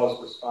as well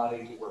as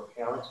responding to where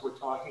parents were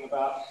talking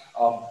about,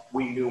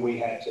 we knew we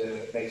had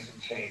to make some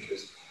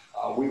changes.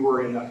 We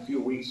were in a few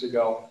weeks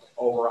ago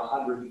over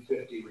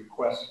 150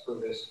 requests for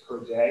this per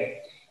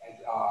day, and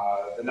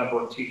the number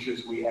of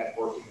teachers we had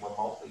working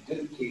remotely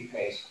didn't keep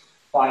pace.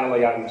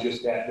 Finally, I would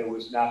just add there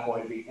was not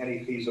going to be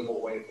any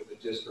feasible way for the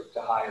district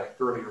to hire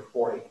 30 or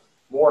 40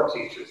 more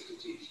teachers to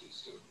teach these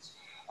students.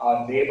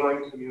 A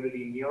neighboring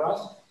community near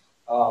us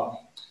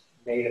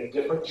made a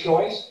different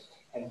choice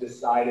and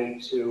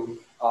decided to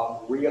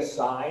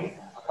reassign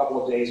a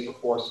couple of days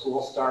before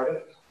school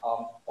started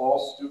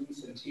all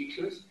students and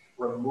teachers,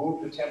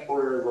 remove the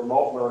temporary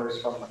remote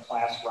learners from the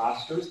class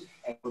rosters,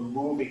 and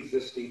remove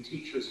existing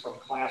teachers from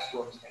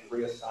classrooms and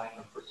reassign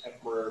them for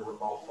temporary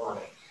remote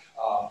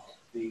learning.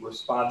 The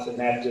response in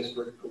that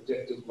district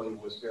predictably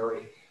was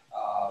very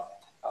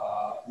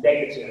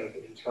negative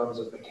in terms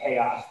of the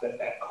chaos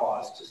that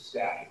caused to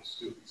staff and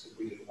students, and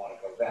we didn't want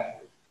to go that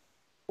route.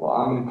 Well,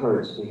 I'm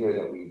encouraged to hear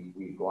that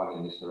we've gone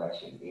in this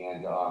direction.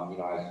 And, you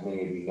know, as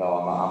many of you know,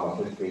 I'm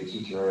a fifth grade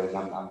teacher, and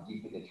I'm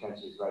deep in the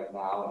trenches right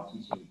now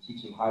and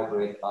teaching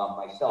hybrid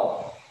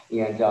myself.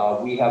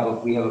 And we have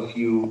a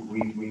few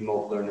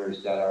remote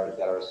learners that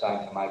are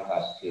assigned to my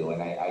class too.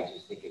 And I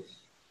just think it's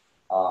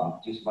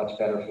just much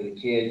better for the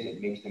kids.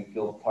 It makes them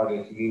feel part of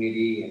the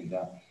community. And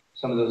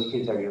some of those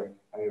kids are your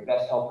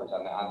best helpers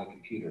on the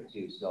computer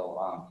too.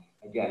 So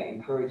again,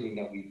 encouraging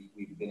that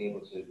we've been able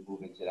to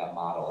move into that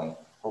model, and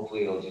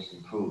hopefully it'll just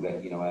improve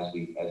it, you know, as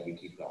we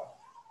keep going.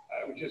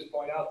 I would just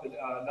point out that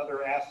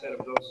another asset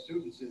of those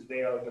students is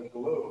they are the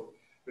glue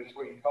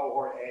between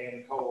cohort A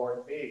and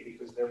cohort B,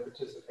 because they're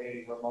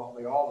participating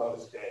remotely all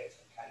those days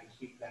and kind of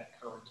keep that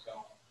current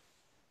going.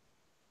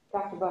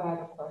 Dr. Budd, I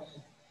have a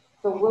question.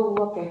 So we'll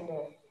look at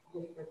this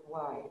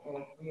district-wide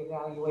and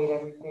reevaluate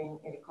everything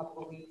in a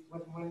couple of weeks.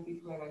 When do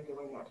you plan on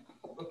doing that?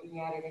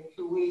 Looking at it in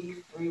 2 weeks,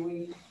 3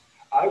 weeks?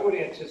 I would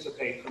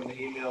anticipate from the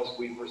emails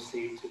we've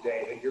received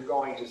today that you're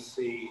going to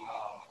see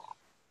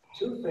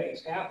two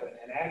things happen,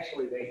 and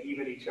actually they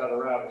even each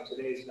other out if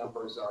today's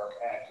numbers are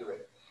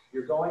accurate.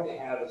 You're going to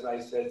have, as I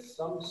said,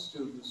 some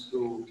students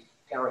who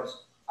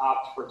parents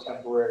opt for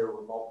temporary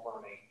remote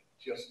learning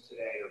just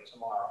today or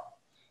tomorrow.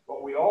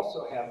 But we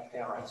also have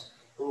parents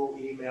who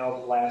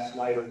emailed last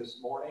night or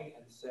this morning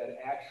and said,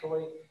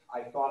 actually,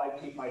 I thought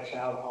I'd keep my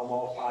child home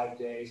all 5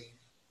 days,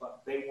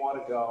 but they want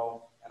to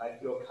go, and I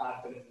feel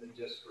confident in the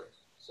district.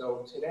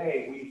 So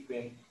today we've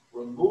been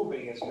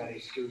removing as many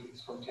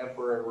students from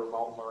temporary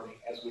remote learning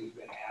as we've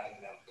been adding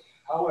them.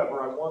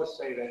 However, I want to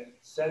say that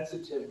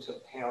sensitive to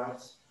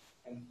parents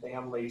and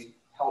families'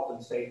 health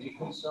and safety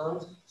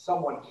concerns,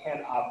 someone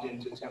can opt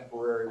into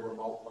temporary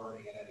remote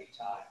learning at any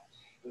time.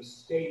 The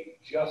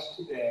state just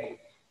today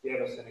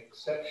gave us an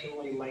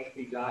exceptionally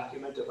lengthy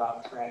document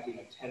about tracking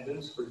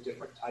attendance for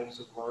different types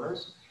of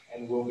learners,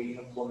 and we'll be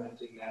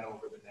implementing that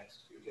over the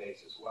next few days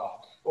as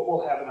well. But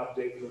we'll have an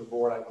update for the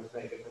board, I would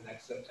think, at the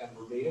next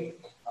September meeting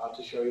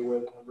to show you where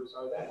the numbers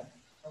are then.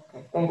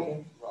 Okay, thank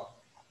you. All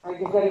right,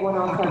 does anyone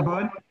else Dr. have?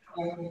 Bud?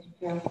 Yes, Mr.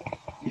 Chair.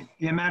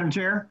 Yeah, Madam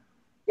Chair?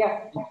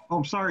 Yeah.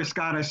 Oh, sorry,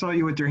 Scott. I saw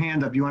you with your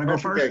hand up. You want to go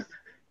That's first? okay.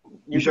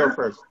 You sure? go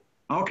first.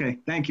 Okay,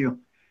 thank you.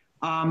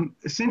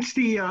 Since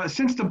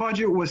the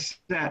budget was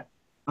set,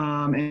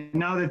 and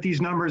now that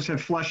these numbers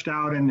have fleshed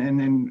out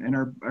and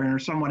are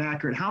somewhat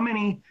accurate, how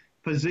many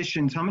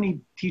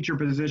teacher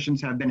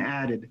positions have been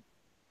added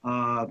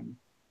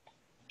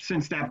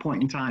since that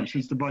point in time,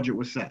 since the budget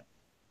was set?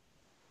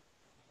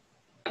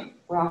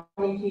 Well,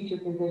 how many teacher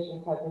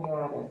positions have been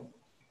added?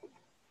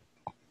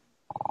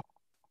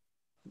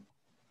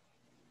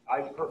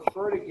 I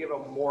prefer to give the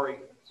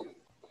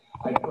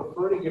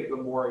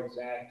more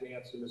exact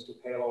answer, Mr.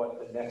 Palo, at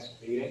the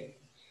next meeting,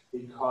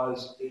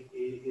 because it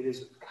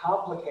is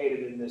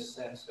complicated in this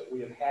sense that we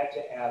have had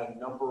to add a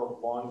number of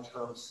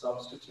long-term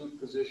substitute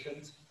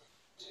positions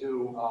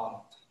to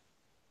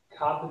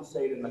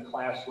compensate in the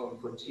classroom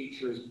for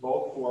teachers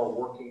both who are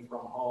working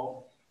from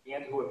home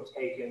and who have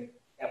taken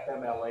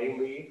FMLA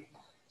leave.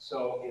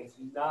 So it's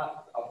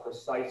not a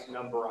precise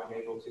number I'm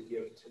able to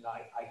give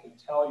tonight. I can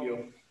tell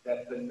you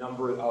that the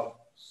number of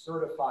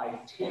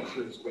certified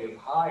teachers we have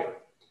hired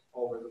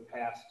over the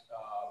past,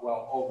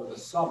 over the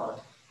summer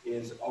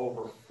is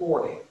over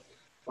 40.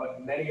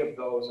 But many of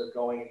those are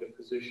going into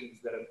positions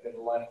that have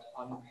been left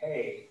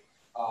unpaid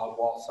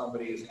while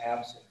somebody is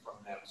absent from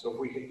them. So if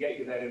we can get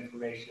you that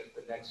information at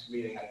the next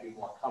meeting, I'd be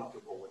more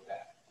comfortable with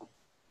that.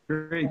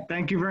 Great.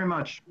 Thank you very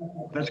much.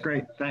 That's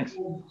great. Thanks.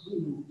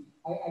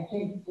 I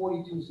think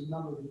 42 is the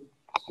number that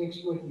sticks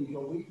with me,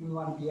 but we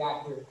want to be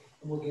accurate,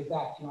 and we'll get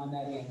back to you on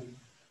that, Andy.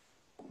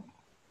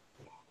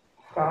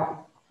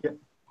 Scott?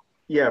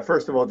 Yeah,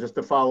 first of all, just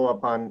to follow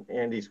up on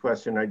Andy's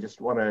question, I just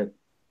want to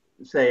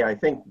say, I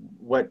think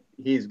what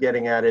he's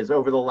getting at is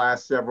over the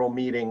last several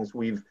meetings,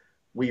 we've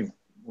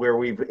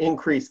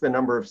increased the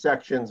number of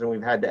sections and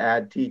we've had to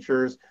add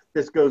teachers.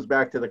 This goes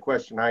back to the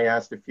question I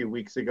asked a few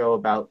weeks ago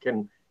about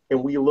can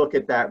we look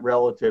at that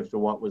relative to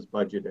what was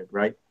budgeted,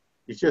 right?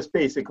 It's just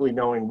basically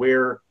knowing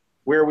where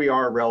we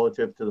are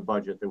relative to the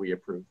budget that we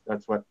approved.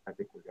 That's what I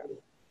think we're going to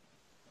do.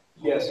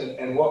 Yes,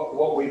 and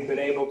what we've been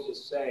able to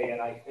say, and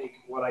I think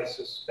what I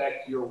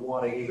suspect you're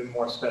wanting even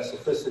more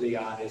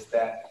specificity on, is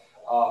that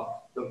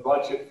the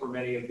budget for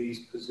many of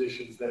these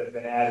positions that have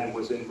been added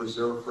was in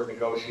reserve for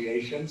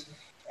negotiations.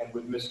 And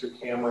with Mr.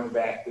 Cameron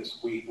back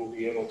this week, we'll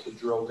be able to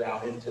drill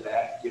down into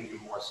that and give you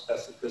more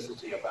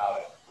specificity about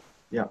it.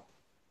 Yeah,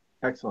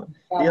 excellent.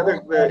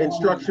 The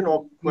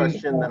instructional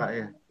question that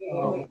I...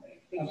 Oh,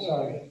 I'm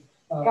sorry.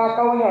 Scott,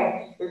 go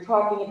ahead. You're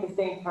talking at the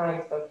same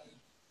time, so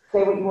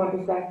say what you want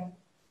to say.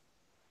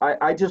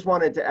 I just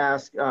wanted to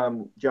ask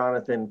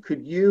Jonathan,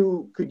 could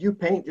you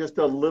paint just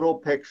a little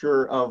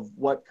picture of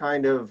what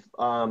kind of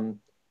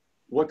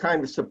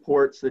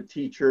supports the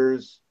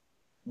teachers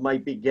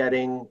might be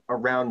getting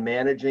around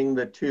managing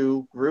the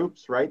two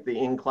groups, right? The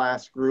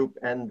in-class group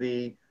and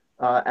the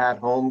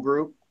at-home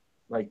group.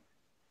 Like,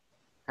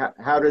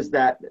 how does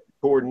that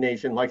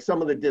coordination, like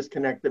some of the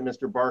disconnect that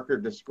Mr. Barker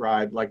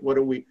described, like what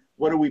are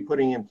we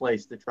putting in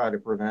place to try to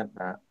prevent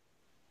that?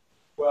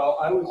 Well,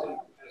 I was in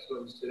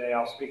classrooms today.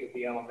 I'll speak at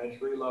the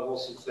elementary level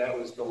since that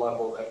was the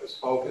level that was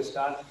focused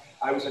on.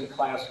 I was in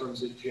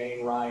classrooms at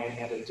Jane Ryan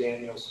and at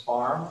Daniels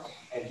Farm,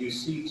 and you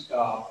see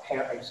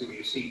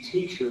you see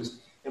teachers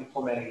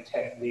implementing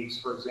techniques,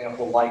 for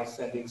example, like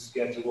sending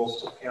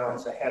schedules to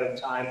parents ahead of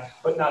time,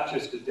 but not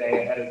just a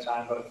day ahead of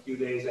time, but a few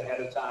days ahead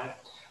of time.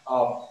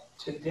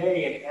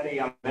 Today in any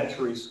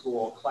elementary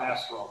school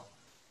classroom,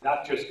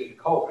 not just in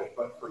COVID,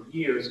 but for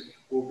years,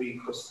 will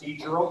be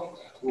procedural,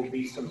 will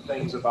be some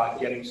things about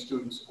getting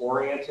students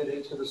oriented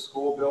into the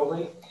school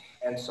building.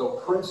 And so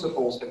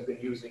principals have been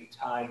using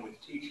time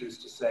with teachers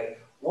to say,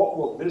 what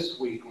will this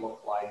week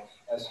look like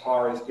as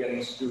far as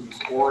getting students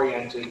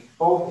oriented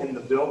both in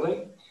the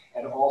building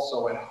and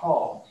also at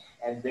home?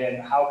 And then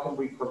how can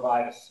we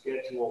provide a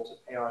schedule to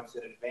parents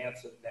in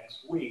advance of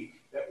next week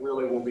that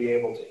really will be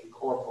able to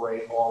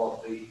incorporate all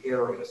of the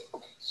areas?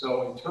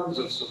 So in terms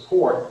of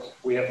support,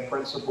 we have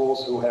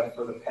principals who have,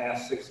 for the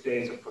past 6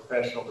 days of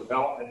professional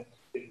development,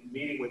 been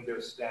meeting with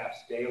their staffs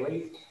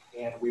daily.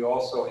 And we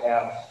also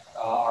have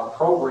our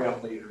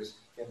program leaders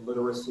in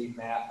literacy,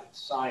 math, and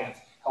science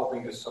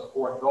helping to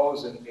support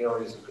those in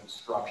areas of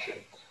instruction.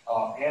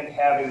 And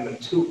having the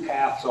two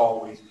paths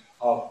always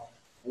of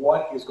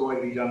what is going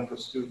to be done for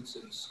students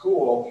in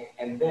school,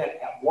 and then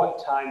at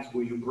what times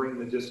will you bring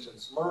the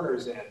distance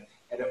learners in,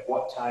 and at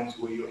what times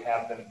will you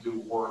have them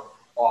do work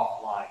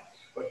offline.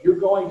 But you're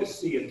going to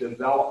see a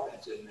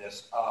development in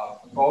this,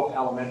 both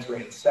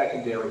elementary and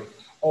secondary,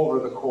 over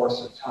the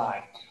course of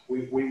time.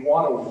 We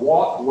want to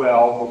walk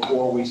well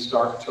before we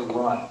start to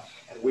run,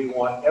 and we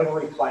want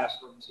every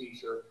classroom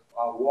teacher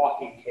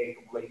walking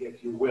capably,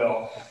 if you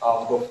will,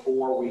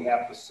 before we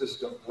have the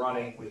system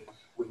running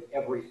with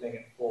everything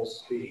at full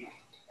speed.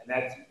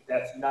 And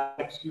that's not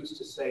an excuse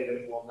to say that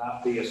it will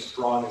not be as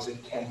strong as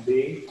it can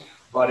be.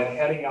 But in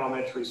Heading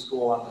Elementary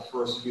School on the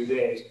first few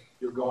days,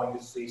 you're going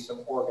to see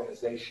some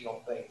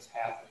organizational things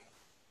happening.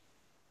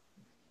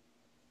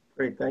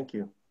 Great, thank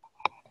you.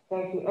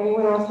 Thank you.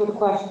 Anyone else with a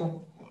question?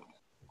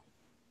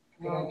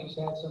 Can I just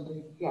add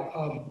something? Yeah.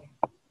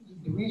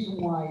 The reason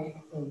why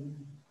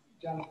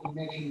Jonathan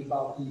mentioned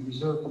about the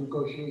reserve for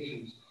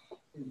negotiations,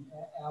 and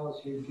Alice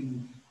here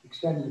can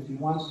extend it if he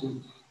wants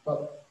to,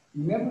 but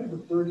remember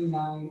the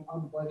 39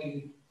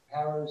 unbudgeted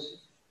paras?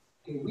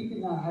 Okay, we did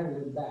not hire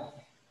them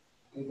back.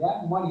 Okay,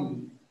 that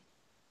money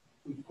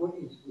we put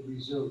into the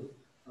reserve,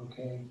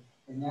 okay?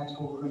 And that's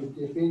what we're going to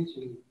dip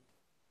into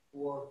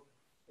for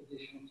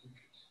additional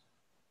teachers.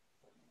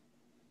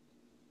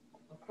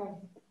 Okay.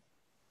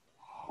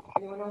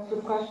 Anyone else with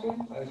a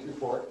question? Nice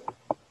report.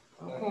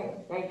 Okay,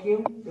 thank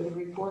you for the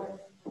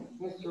report.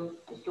 Mr.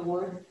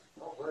 Ward?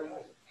 Oh, very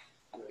nice.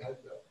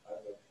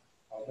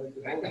 I'll make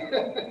the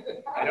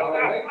motion. I don't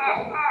know,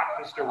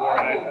 Mr. Ward.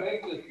 I will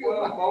make this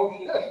one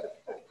motion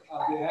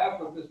on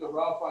behalf of Mr.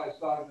 Ralph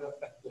Iasagna.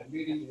 The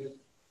meeting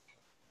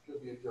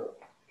should be adjourned.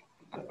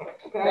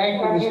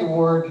 Thank you, Mr.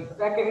 Ward.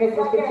 Second,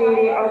 Mrs.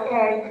 Petiti.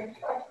 Okay.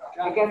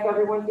 I guess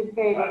everyone's in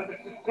favor.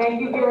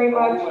 Thank you very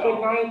much.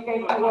 Good night.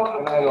 Thank you all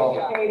for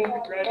participating.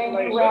 Thank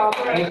you, Ralph.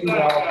 Thank you,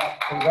 Ralph.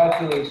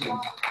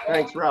 Congratulations.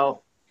 Thanks,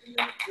 Ralph.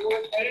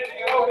 Appreciate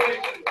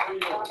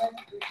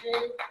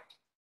it.